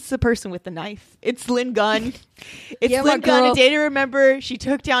the person with the knife. It's Lynn Gunn. It's Yeah, my Lynn Gunn. girl. A Day to Remember. She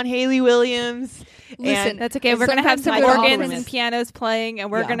took down Haley Williams. Listen, And That's okay. We're going to have some sometimes a good organs compliment. and pianos playing,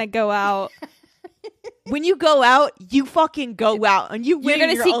 and we're Yeah. going to go out. when you go out, you fucking go out, and you win. You're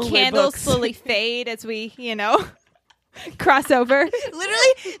going to your own see way, candles Books. slowly fade as we, cross over.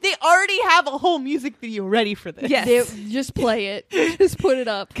 Literally, they already have a whole music video ready for this. Yes. They- just play it. Just put it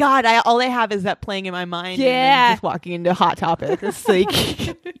up. God, all I have is that playing in my mind. And Yeah. then just walking into Hot Topic. It's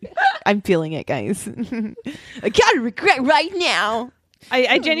like I'm feeling it, guys. I gotta regret right now.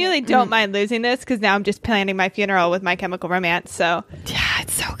 I genuinely don't mind losing this, because now I'm just planning my funeral with My Chemical Romance. So Yeah,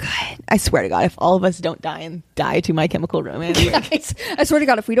 it's so good. I swear to God, if all of us don't die to My Chemical Romance, I swear to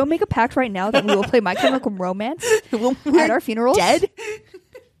God, if we don't make a pact right now that we will play My Chemical Romance at our funerals, dead.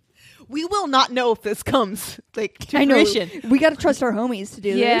 We will not know if this comes like to I know fruition. we got to trust our homies to do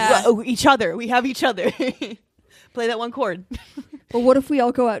Yeah. this. Well, each other. We have each other. Play that one chord. But what if we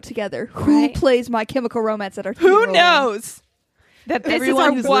all go out together? Who Right. plays My Chemical Romance at our who funeral? knows that this Everyone is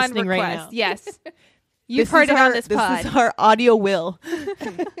our who's one listening request? right now. Yes. You've This heard is it our- on this pod. This is our audio will.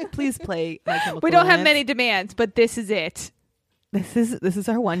 Please play My Chemical We don't have Romance. many demands, but this is it. This is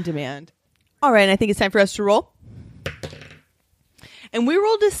our one demand. All right, I think it's time for us to roll. And we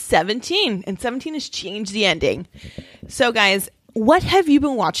rolled a 17, and 17 has changed the ending. So, guys, what have you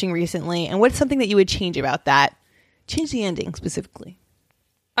been watching recently, and what's something that you would change about that? Change the ending specifically.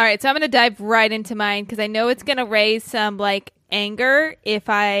 All right, so I'm going to dive right into mine, because I know it's going to raise some anger if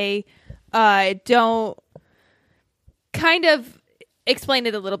I don't kind of explain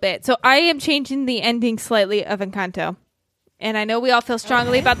it a little bit. So I am changing the ending slightly of Encanto. And I know we all feel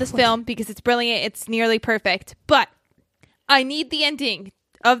strongly about this film because it's brilliant. It's nearly perfect. But I need the ending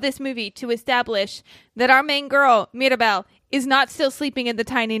of this movie to establish that our main girl, Mirabel, is not still sleeping in the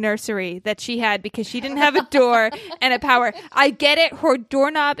tiny nursery that she had because she didn't have a door and a power. I get it. Her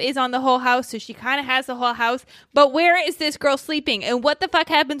doorknob is on the whole house, so she kind of has the whole house. But where is this girl sleeping? And what the fuck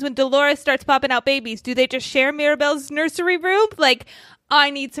happens when Dolores starts popping out babies? Do they just share Mirabel's nursery room? I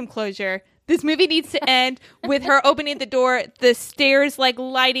need some closure. This movie needs to end with her opening the door, the stairs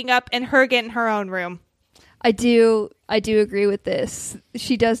lighting up, and her getting her own room. I do agree with this.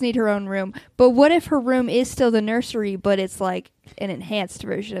 She does need her own room. But what if her room is still the nursery, but it's an enhanced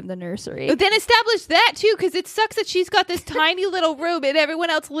version of the nursery? But then establish that too, because it sucks that she's got this tiny little room and everyone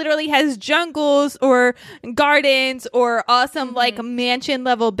else literally has jungles or gardens or awesome mansion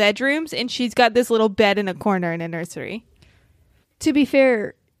level bedrooms, and she's got this little bed in a corner in a nursery. To be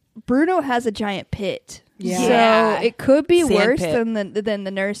fair, Bruno has a giant pit. Yeah. So it could be Sand worse pit. than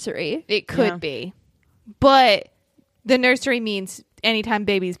the nursery. It could Yeah. be. But the nursery means anytime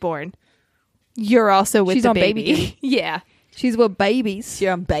baby's born, you're also with She's the on baby. baby duty. Yeah. She's with babies.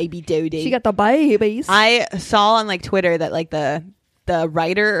 You're on baby duty. She got the babies. I saw on Twitter that the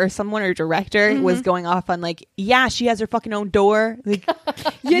writer or someone or director was going off on yeah, she has her fucking own door. You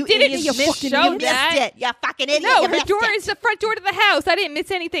didn't idiots, you missed show it. that. You missed it. You fucking idiot. No, You her missed door it. is the front door to the house. I didn't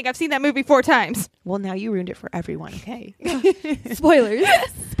miss anything. I've seen that movie 4 times. Well, now you ruined it for everyone. Okay. Spoilers.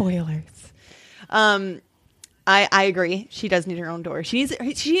 Spoilers. I agree. She does need her own door. She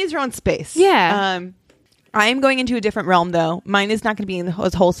needs her own space. Yeah. I am going into a different realm though. Mine is not going to be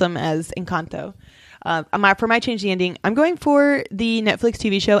as wholesome as Encanto. For my change the ending, I'm going for the Netflix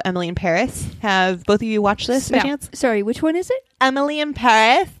TV show Emily in Paris. Have both of you watched this by No. chance? Sorry, which one is it? Emily in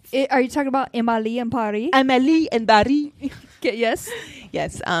Paris. Are you talking about Emily and Paris? Emily in Paris. Yes.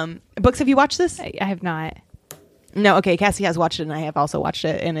 Yes. Books, have you watched this? I have not. No. Okay. Cassie has watched it, and I have also watched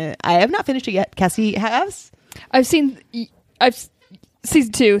it, and I have not finished it yet. Cassie has. I've seen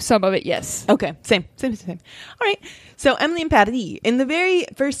Season 2, some of it, yes. Okay, same. All right. So Emily in Paris. In the very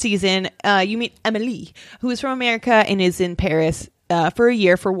first season, you meet Emily, who is from America and is in Paris for a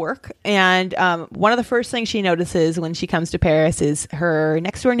year for work. And one of the first things she notices when she comes to Paris is her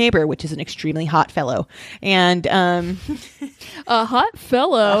next door neighbor, which is an extremely hot fellow. And a hot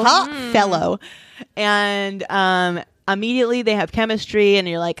fellow. And immediately they have chemistry, and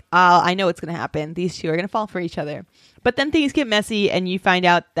you're like, oh, I know what's going to happen. These two are going to fall for each other. But then things get messy, and you find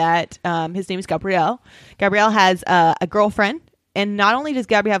out that his name is Gabrielle. Gabrielle has a girlfriend, and not only does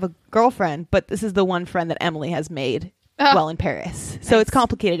Gabrielle have a girlfriend, but this is the one friend that Emily has made while in Paris. So it's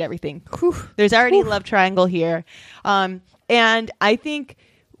complicated everything. Whew. There's already a love triangle here. And I think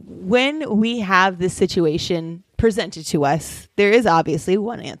when we have this situation presented to us, there is obviously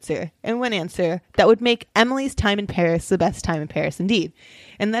one answer that would make Emily's time in Paris the best time in Paris indeed.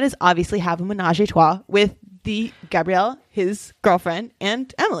 And that is obviously have a menage a trois with the Gabrielle, his girlfriend,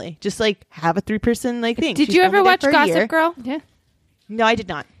 and Emily. Just like have a 3-person like thing. Did She's you only ever there watch for a Gossip year. Girl? Yeah. No, I did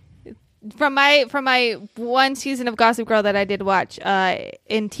not. From my one season of Gossip Girl that I did watch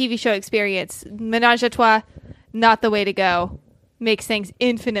in TV show experience, menage a trois, not the way to go. Makes things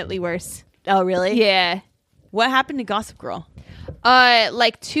infinitely worse. Oh, really? Yeah. What happened to Gossip Girl?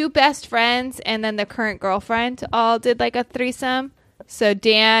 Like 2 best friends and then the current girlfriend all did like a threesome. So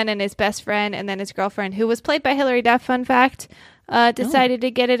Dan and his best friend and then his girlfriend, who was played by Hilary Duff, fun fact, decided to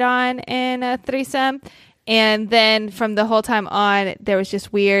get it on in a threesome. And then from the whole time on, there was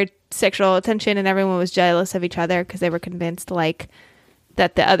just weird sexual tension and everyone was jealous of each other because they were convinced like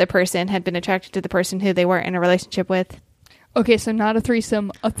that the other person had been attracted to the person who they weren't in a relationship with. Okay, so not a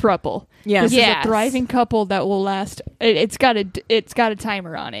threesome, a throuple. Yeah. This Yes. is a thriving couple that will last. It's got a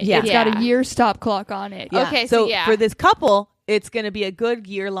timer on it. Yeah. It's got Yeah. a year stop clock on it. Yeah. Okay, so yeah. for this couple, it's going to be a good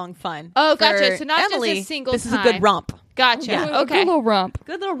year-long fun. Oh, gotcha. For So not just a Emily, single this is a time. good romp. Gotcha. Yeah. A Okay. good little romp.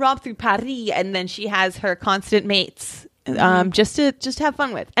 Good little romp through Paris, and then she has her constant mates just to have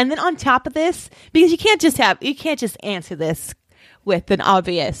fun with. And then on top of this, because you can't just answer this with an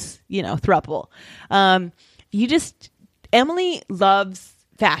obvious, throuple. Emily loves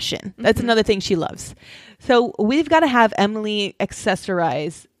fashion. That's another thing she loves. So we've got to have Emily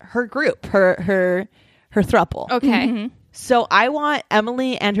accessorize her group, her throuple. Okay. So I want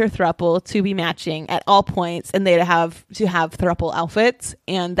Emily and her throuple to be matching at all points, and they to have throuple outfits,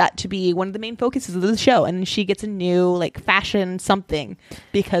 and that to be one of the main focuses of the show. And she gets a new fashion something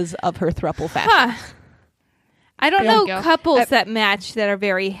because of her throuple fashion. Huh. I don't There know you go. couples that match that are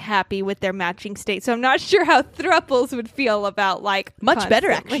very happy with their matching state, so I'm not sure how throuples would feel about Much better,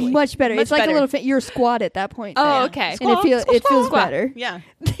 constantly. actually. Much better. Much It's like better. a little. You're a squad at that point. Oh, then. okay. And it feels Squad. better. Yeah.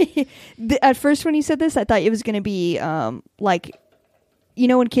 At first, when you said this, I thought it was going to be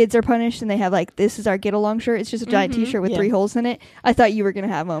when kids are punished and they have this is our get along shirt. It's just a giant T-shirt with Yeah. 3 holes in it. I thot you were going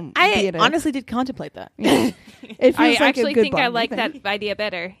to have them. I honestly did contemplate that. it feels I like actually a good think I bonding like thing. that idea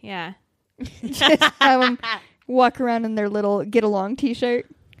better. Yeah. Have them walk around in their little get along T-shirt.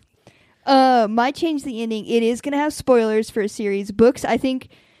 Might change the ending. It is going to have spoilers for a series. Books, I think.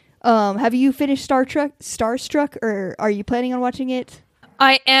 Have you finished Starstruck, or are you planning on watching it?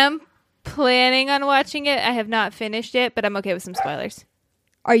 I am planning on watching it. I have not finished it, but I'm okay with some spoilers.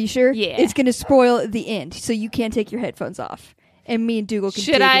 Are you sure? Yeah. It's going to spoil the end, so you can't take your headphones off. And me and Dougal can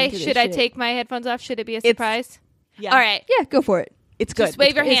Should dig I into this should I shit. take my headphones off? Should it be a surprise? Yeah. All right. Yeah, go for it. It's good. Just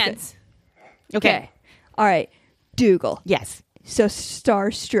wave your It's good. hands. Okay. All right. Dougal. Yes. So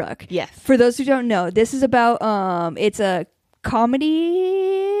Starstruck. Yes. For those who don't know, this is about it's a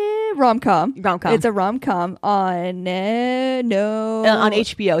comedy rom-com. Rom-com. It's a rom-com on On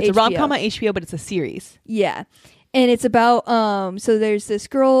HBO. It's a rom-com on HBO, but it's a series. Yeah. And it's about so there's this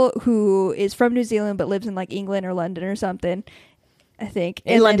girl who is from New Zealand but lives in England or London or something, I think.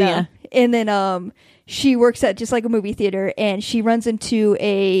 In London. And then she works at just like a movie theater, and she runs into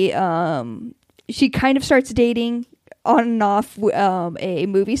a she kind of starts dating on and off a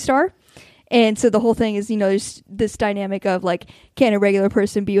movie star. And so the whole thing is, there's this dynamic of can a regular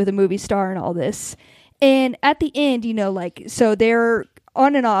person be with a movie star and all this. And at the end, so they're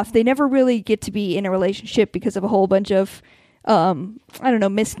on and off. They never really get to be in a relationship because of a whole bunch of, not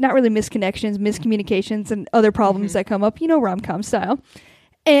really misconnections, miscommunications, and other problems that come up, rom-com style.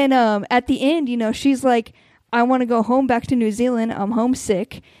 And at the end, she's like, I want to go home back to New Zealand. I'm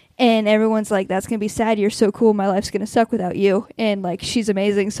homesick. And everyone's like, that's going to be sad. You're so cool. My life's going to suck without you. And she's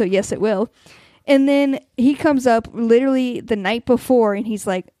amazing. So yes, it will. And then he comes up literally the night before and he's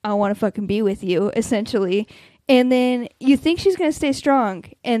like, I want to fucking be with you, essentially. And then you think she's going to stay strong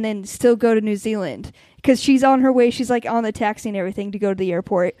and then still go to New Zealand because she's on her way. She's on the taxi and everything to go to the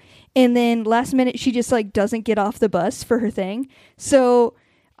airport. and then last minute she just like doesn't get off the bus for her thing. So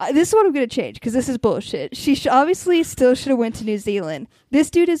this is what I'm going to change because this is bullshit. She obviously still should have went to New Zealand.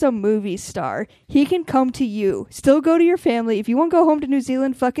 This dude is a movie star. He can come to you. Still go to your family. If you want to go home to New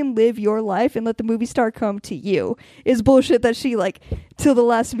Zealand, fucking live your life and let the movie star come to you. It's bullshit that she like till the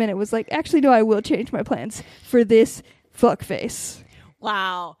last minute was like, actually, no, I will change my plans for this fuckface.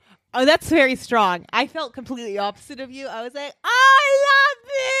 Wow. Oh, that's very strong. I felt completely opposite of you. I was like, I love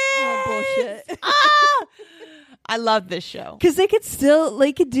this. Oh, bullshit. Ah! I love this show. Because they could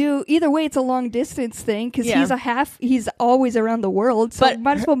do, either way, it's a long distance thing because he's always around the world. So But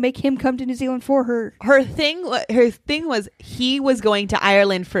might as well make him come to New Zealand for her. Her thing was he was going to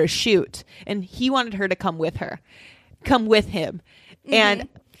Ireland for a shoot, and he wanted her to come with him. Mm-hmm.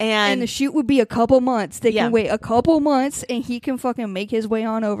 And the shoot would be a couple months. They can wait a couple months, and he can fucking make his way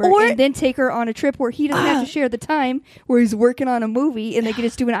on over, and then take her on a trip where he doesn't have to share the time, where he's working on a movie, and they can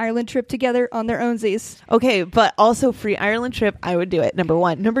just do an Ireland trip together on their ownsies. Okay, but also free Ireland trip, I would do it. Number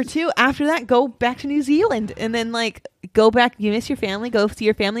one. Number two, after that, go back to New Zealand, and then like go back. You miss your family, go see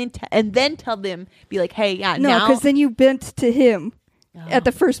your family, and then tell them, be like, hey, yeah, no, because then you bent to him. At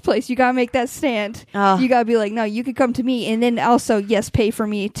the first place, you gotta make that stand. You gotta be like, no, you could come to me, and then also, yes, pay for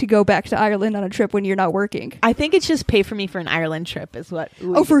me to go back to Ireland on a trip when you're not working. I think it's just pay for me for an Ireland trip is what.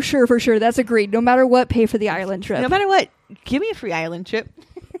 Oh, for sure, that's agreed. No matter what, pay for the Ireland trip. No matter what, give me a free Ireland trip.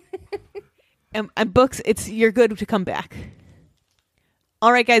 and books, you're good to come back.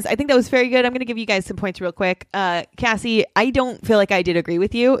 All right, guys, I think that was very good. I'm going to give you guys some points real quick. Cassie, I don't feel like I did agree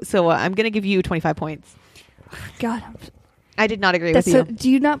with you, so I'm going to give you 25 points. God, I did not agree with you.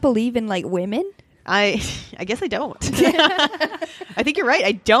 Do you not believe in like women? I guess I don't. I think you're right.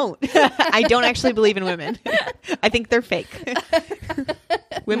 I don't. I don't actually believe in women. I think they're fake.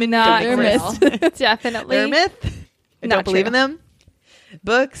 Women Not don't exist. myth. Definitely. They're a myth. I Not don't believe true. in them.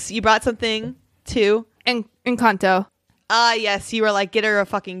 Books. You brought something too. And Encanto. Yes. You were like, get her a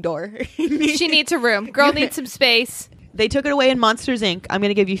fucking door. She needs a room. Girl needs some space. They took it away in Monsters, Inc. I'm going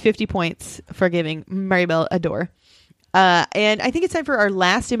to give you 50 points for giving Maribel a door. And I think it's time for our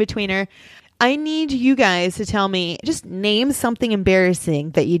last in-betweener. I need you guys to tell me, just name something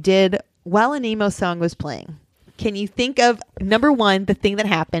embarrassing that you did while an emo song was playing. Can you think of, number one, the thing that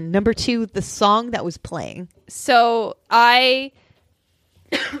happened? Number two, the song that was playing? So I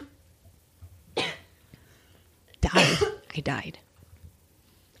Died. I died.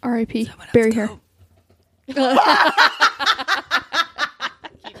 R.I.P. Bury her. Keep that,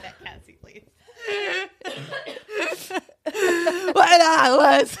 Cassie, please. What that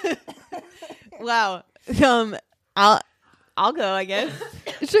was. Wow. I'll go, I guess.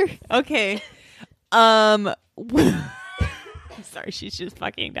 Sure. Okay. Sorry, she's just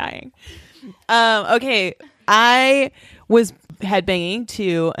fucking dying. Okay. I was headbanging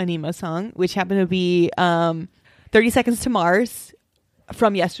to an emo song, which happened to be 30 Seconds to Mars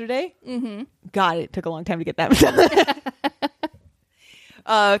from Yesterday. Mm-hmm. God, it took a long time to get that.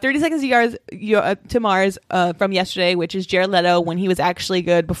 30 Seconds to Mars from Yesterday, which is Jared Leto when he was actually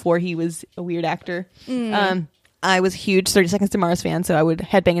good before he was a weird actor. I was a huge 30 Seconds to Mars fan, so I would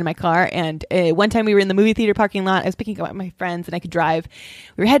headbang in my car. And one time we were in the movie theater parking lot. I was picking up my friends, and I could drive.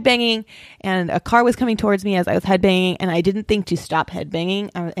 We were headbanging, and a car was coming towards me as I was headbanging, and I didn't think to stop headbanging,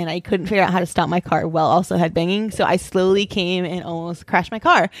 and I couldn't figure out how to stop my car while also headbanging. So I slowly came and almost crashed my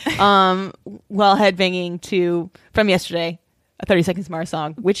car while headbanging to From Yesterday, a 30 Seconds to Mars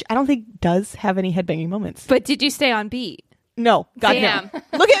song, which I don't think does have any headbanging moments. But did you stay on beat? No. God, Damn.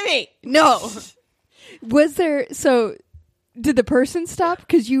 no. Look at me. No. Was there, so did the person stop?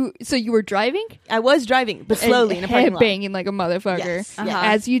 Because you were driving? I was driving, but slowly in a parking lot. Headbanging like a motherfucker. Yes, yes.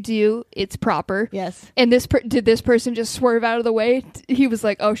 As you do, it's proper. Yes. And did this person just swerve out of the way? He was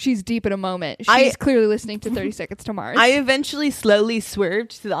like, oh, she's deep in a moment. She's clearly listening to 30 Seconds to Mars. I eventually slowly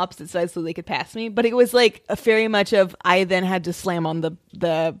swerved to the opposite side so they could pass me, but it was like a very much of I then had to slam on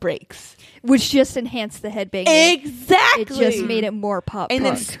the brakes. Which just enhanced the headbanging. Exactly. It just made it more pop and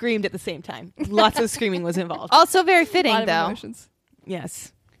punk. then screamed at the same time. Lots of screaming was involved. Also very A fitting, lot of though. emotions.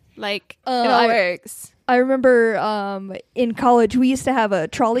 Yes. Like, it I- all works. I remember in college, we used to have a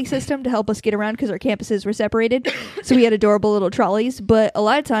trolley system to help us get around because our campuses were separated. So we had adorable little trolleys, but a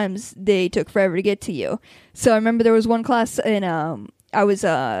lot of times they took forever to get to you. So I remember there was one class and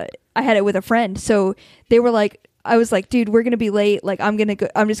I had it with a friend. So they were like, I was like, dude, we're gonna be late. Like, I'm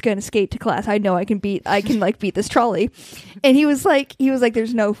just gonna skate to class. I know I can beat this trolley. And he was like,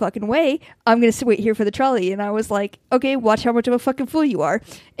 there's no fucking way. I'm gonna wait here for the trolley. And I was like, okay, watch how much of a fucking fool you are.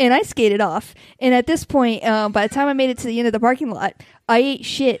 And I skated off. And at this point, by the time I made it to the end of the parking lot, I ate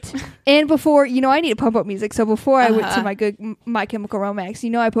shit. And before, I need to pump up music. So before I went to My Chemical Romance,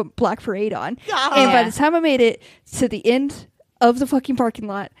 I put Black Parade on. And by the time I made it to the end of the fucking parking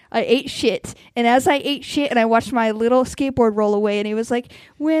lot, I ate shit. And as I ate shit and I watched my little skateboard roll away, and he was like,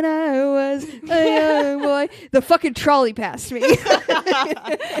 when I was a young boy, the fucking trolley passed me.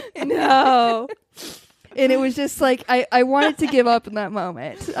 No. And it was just like, I wanted to give up in that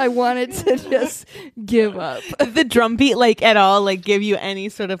moment. I wanted to just give up. Did the drum beat at all give you any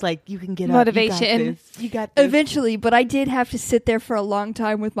sort of you can get motivation? Up, you got this. Eventually, but I did have to sit there for a long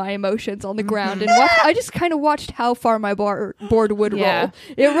time with my emotions on the ground and watch. I just kind of watched how far my board would roll.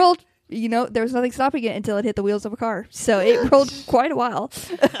 It rolled. There was nothing stopping it until it hit the wheels of a car. So it rolled quite a while.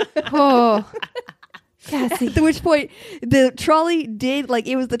 Oh. Cassie. At which point the trolley did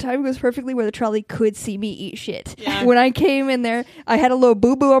it was the timing was perfectly where the trolley could see me eat shit. Yeah. When I came in there, I had a little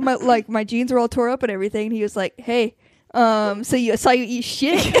boo boo on my my jeans were all tore up and everything. And he was like, "Hey, so I saw you eat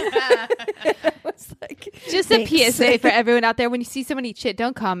shit." I was like, just thanks. a PSA for everyone out there: when you see someone eat shit,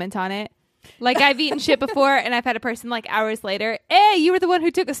 don't comment on it. I've eaten shit before, and I've had a person hours later, "Hey, you were the one who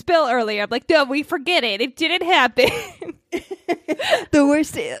took a spill earlier." I'm like, "No, we forget it. It didn't happen." The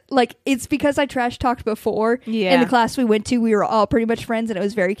worst, it's because I trash talked before. Yeah. In the class we went to, we were all pretty much friends, and it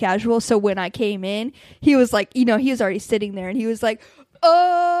was very casual. So when I came in, he was like, he was already sitting there, and he was like,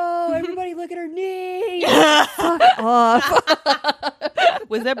 "Oh, everybody look at her knee." Fuck off.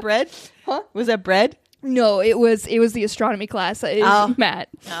 Was that bread? Huh? Was that bread? No, it was the astronomy class. It was Matt.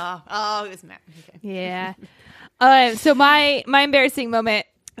 Oh, it was Matt. Okay. Yeah. So my embarrassing moment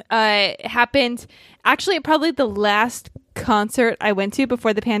happened actually at probably the last concert I went to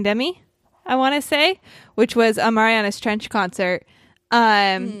before the pandemic, I want to say, which was a Marianas Trench concert.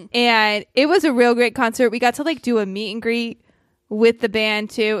 And it was a real great concert. We got to do a meet and greet with the band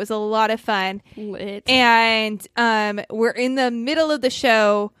too. It was a lot of fun. Lit. And we're in the middle of the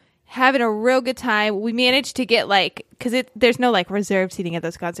show having a real good time. We managed to get because there's no reserved seating at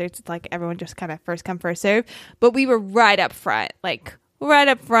those concerts. It's everyone just kind of first come first serve. But we were right up front,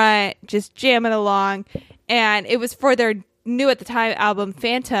 just jamming along. And it was for their new at the time album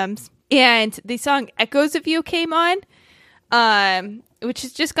Phantoms, and the song Echoes of You came on, which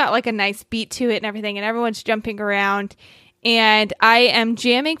has just got a nice beat to it and everything, and everyone's jumping around. And I am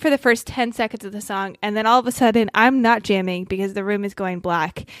jamming for the first 10 seconds of the song, and then all of a sudden I'm not jamming because the room is going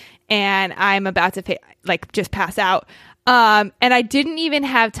black and I'm about to just pass out. And I didn't even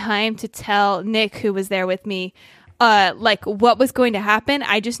have time to tell Nick, who was there with me, what was going to happen.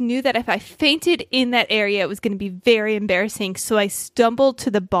 I just knew that if I fainted in that area, it was going to be very embarrassing. So I stumbled to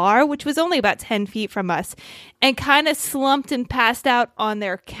the bar, which was only about 10 feet from us, and kind of slumped and passed out on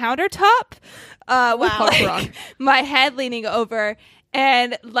their countertop with my head leaning over.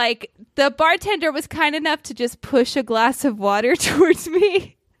 And the bartender was kind enough to just push a glass of water towards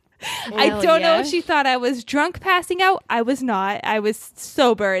me. I don't know if she thought I was drunk passing out. I was not. I was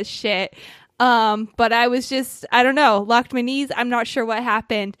sober as shit. But I was just, I don't know, locked my knees. I'm not sure what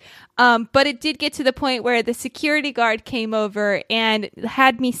happened. But it did get to the point where the security guard came over and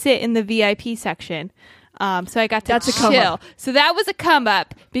had me sit in the VIP section. So I got to chill. So that was a come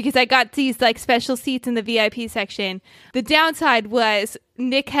up because I got these special seats in the VIP section. The downside was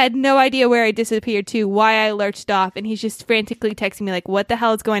Nick had no idea where I disappeared to, why I lurched off, and he's just frantically texting me what the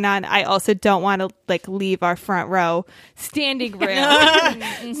hell is going on? I also don't want to leave our front row standing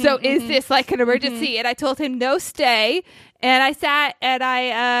room. So is this an emergency? And I told him no, stay. And I sat and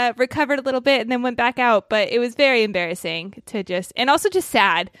I recovered a little bit and then went back out. But it was very embarrassing and also just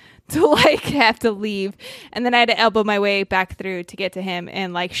sad to have to leave. And then I had to elbow my way back through to get to him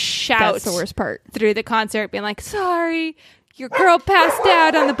and shout. That's the worst part. Through the concert, being sorry, your girl passed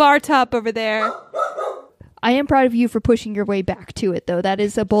out on the bar top over there. I am proud of you for pushing your way back to it, though. That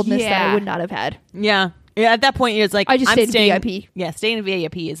is a boldness that I would not have had. Yeah. At that point, it's I just stayed in VIP. Yeah, staying in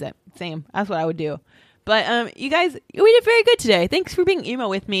VIP is it. Same. That's what I would do. But you guys, we did very good today. Thanks for being emo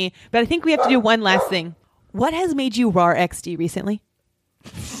with me. But I think we have to do one last thing. What has made you RAR XD recently?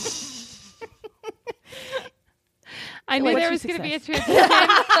 I knew there was going to be a transition.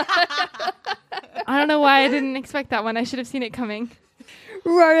 I don't know why I didn't expect that one. I should have seen it coming.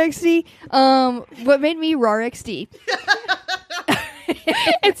 RAR XD. What made me RAR XD?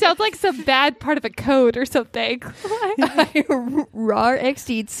 It sounds like some bad part of a code or something. RAR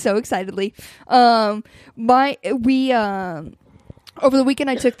XD so excitedly. Over the weekend,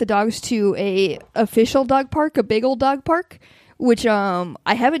 I took the dogs to a official dog park, a big old dog park, which I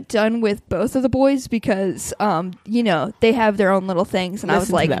haven't done with both of the boys because, they have their own little things. And I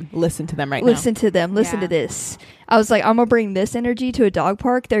was like, listen to them right now. Listen to them. Listen to this. I was like, I'm going to bring this energy to a dog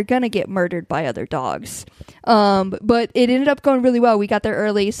park. They're going to get murdered by other dogs. But it ended up going really well. We got there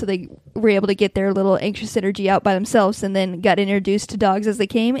early, so they were able to get their little anxious energy out by themselves and then got introduced to dogs as they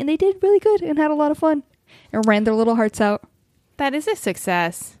came. And they did really good and had a lot of fun and ran their little hearts out. That is a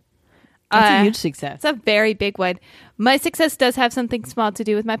success. That's a huge success. It's a very big one. My success does have something small to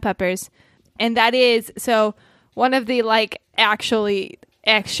do with my puppers. And that is, so one of the actually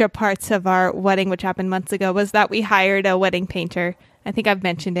extra parts of our wedding, which happened months ago, was that we hired a wedding painter. I think I've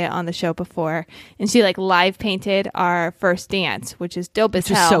mentioned it on the show before. And she live painted our first dance, which is dope as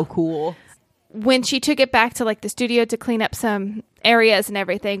hell. Which is so cool. When she took it back to the studio to clean up some areas and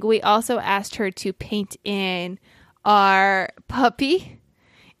everything, we also asked her to paint in our puppy.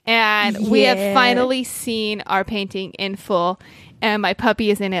 And we have finally seen our painting in full. And my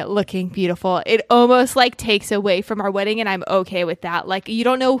puppy is in it looking beautiful. It almost takes away from our wedding, and I'm okay with that. You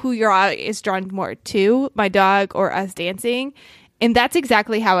don't know who your eye is drawn more to, my dog or us dancing. And that's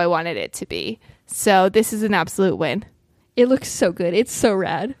exactly how I wanted it to be. So this is an absolute win. It looks so good. It's so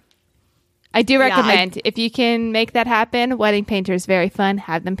rad. I do recommend, if you can make that happen, wedding painter is very fun.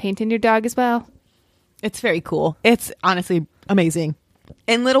 Have them paint in your dog as well. It's very cool. It's honestly amazing.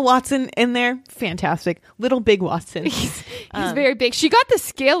 And little Watson in there, fantastic. Little big Watson. He's very big. She got the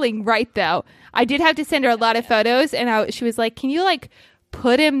scaling right, though. I did have to send her a lot of photos, and she was like, can you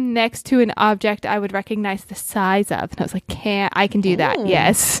put him next to an object I would recognize the size of? And I was like, I can do that.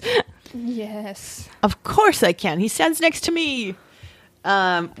 Yes. Yes. Of course I can. He stands next to me.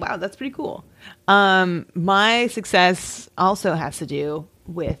 Wow, that's pretty cool. My success also has to do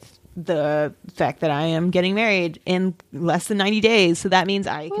with the fact that I am getting married in less than 90 days. So that means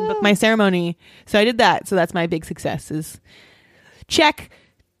I can book my ceremony. So I did that. So that's my big success is check.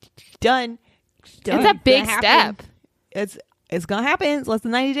 Done. It's a big step. It's going to happen. It's less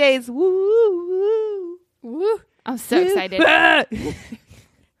than 90 days. Woo, woo, woo. I'm so excited.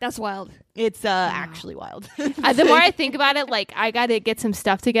 That's wild. It's actually wild. The more I think about it, I got to get some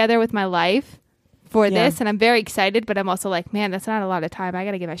stuff together with my life for this, and I'm very excited, but I'm also man, that's not a lot of time. I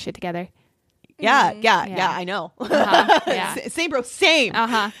got to get my shit together. Yeah, I know. Yeah. Same, bro, same.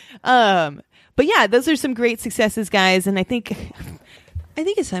 But yeah, those are some great successes, guys, and I think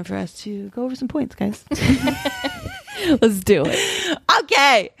it's time for us to go over some points, guys. Let's do it.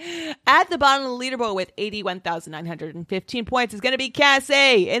 Okay. At the bottom of the leaderboard with 81,915 points is going to be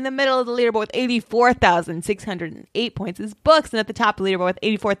Cassie. In the middle of the leaderboard with 84,608 points is Books. And at the top of the leaderboard with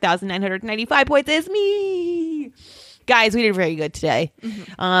 84,995 points is me. Guys, we did very good today.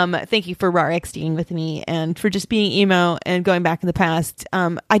 Mm-hmm. Thank you for RARXDing with me and for just being emo and going back in the past.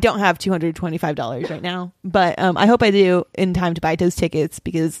 I don't have $225 right now, but I hope I do in time to buy those tickets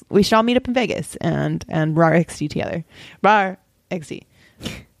because we should all meet up in Vegas and RARXD together. RARXD.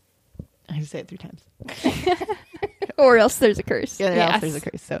 I have to say it 3 times. Or else there's a curse. Yeah, yes. else there's a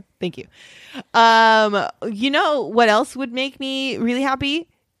curse. So thank you. You know what else would make me really happy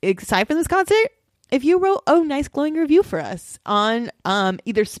aside from this concert? If you wrote a nice glowing review for us on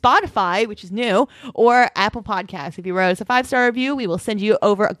either Spotify, which is new, or Apple Podcasts. If you wrote us a 5-star review, we will send you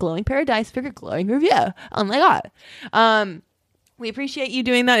over a glowing pair of dice for your glowing review. Oh my God. We appreciate you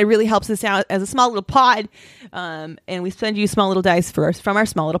doing that. It really helps us out as a small little pod. And we send you small little dice from our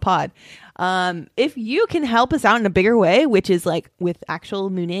small little pod. If you can help us out in a bigger way, which is with actual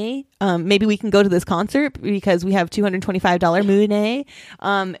Monet, maybe we can go to this concert because we have $225 Monet.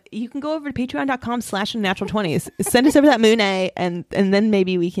 You can go over to patreon.com/natural20s. Send us over that Monet and then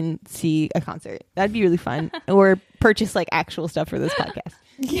maybe we can see a concert. That'd be really fun. Or purchase actual stuff for this podcast.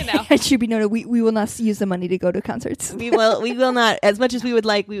 It should be noted we will not use the money to go to concerts. We will not, as much as we would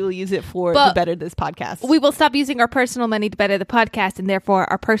like, we will use it to better this podcast. We will stop using our personal money to better the podcast, and therefore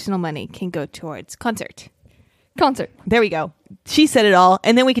our personal money can go towards concert. There we go. She said it all,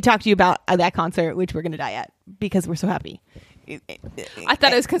 and then we could talk to you about that concert, which we're going to die at because we're so happy. I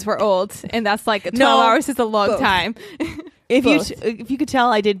thought it was because we're old, and that's 12 hours is a long time. If you could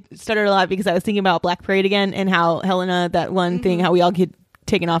tell, I did stutter a lot because I was thinking about Black Parade again and how Helena, that one thing, how we all get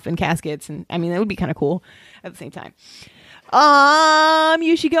taken off in caskets, and I mean that would be kind of cool at the same time.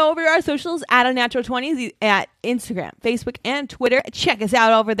 You should go over to our socials at @Unnatural20s at Instagram, Facebook, and Twitter. Check us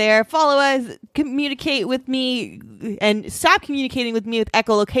out over there. Follow us, communicate with me, and stop communicating with me with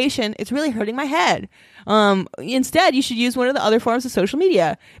echolocation. It's really hurting my head. Instead, you should use one of the other forms of social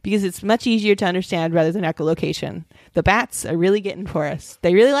media because it's much easier to understand rather than echolocation. The bats are really getting for us.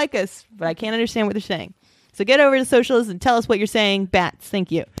 They really like us, but I can't understand what they're saying. So get over to socials and tell us what you're saying. Bats.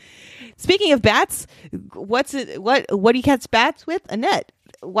 Thank you. Speaking of bats, what do you catch bats with? A net.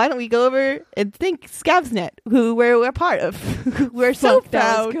 Why don't we go over and thank Scavsnet, who we're a part of. We're so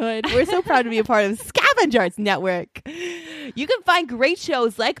proud. We're so proud to be a part of Scavenge Arts Network. You can find great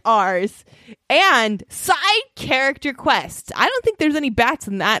shows like ours and side character quests. I don't think there's any bats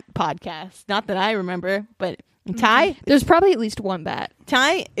in that podcast. Not that I remember, but Ty? There's probably at least one bat.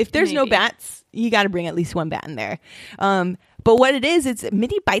 Ty, if there's no bats, you got to bring at least one bat in there. But what it is, it's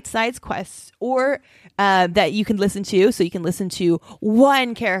mini bite-sized quests or that you can listen to. So you can listen to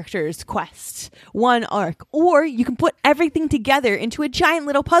one character's quest, one arc, or you can put everything together into a giant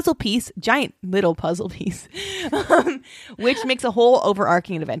little puzzle piece, which makes a whole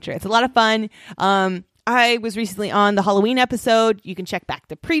overarching adventure. It's a lot of fun. I was recently on the Halloween episode. You can check back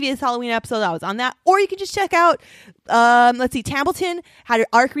the previous Halloween episode. I was on that. Or you can just check out, Tambleton had an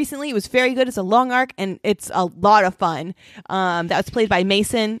arc recently. It was very good. It's a long arc, and it's a lot of fun. That was played by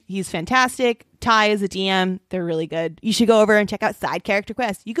Mason. He's fantastic. Ty is a DM. They're really good. You should go over and check out Side Character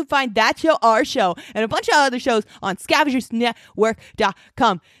Quest. You can find that show, our show, and a bunch of other shows on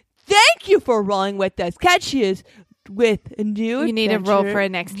scavengersnetwork.com. Thank you for rolling with us. Catch you with a new You need to roll for a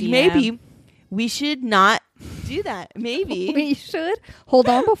next DM. Maybe. We should not do that. Maybe. We should. Hold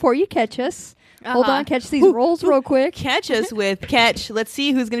on before you catch us. Hold on. Catch these rolls real quick. Catch us with Catch. Let's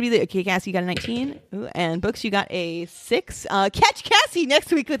see who's going to be the... Okay, Cassie, you got a 19. Ooh, and Books, you got a 6. Catch Cassie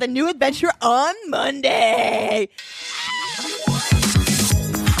next week with a new adventure on Monday.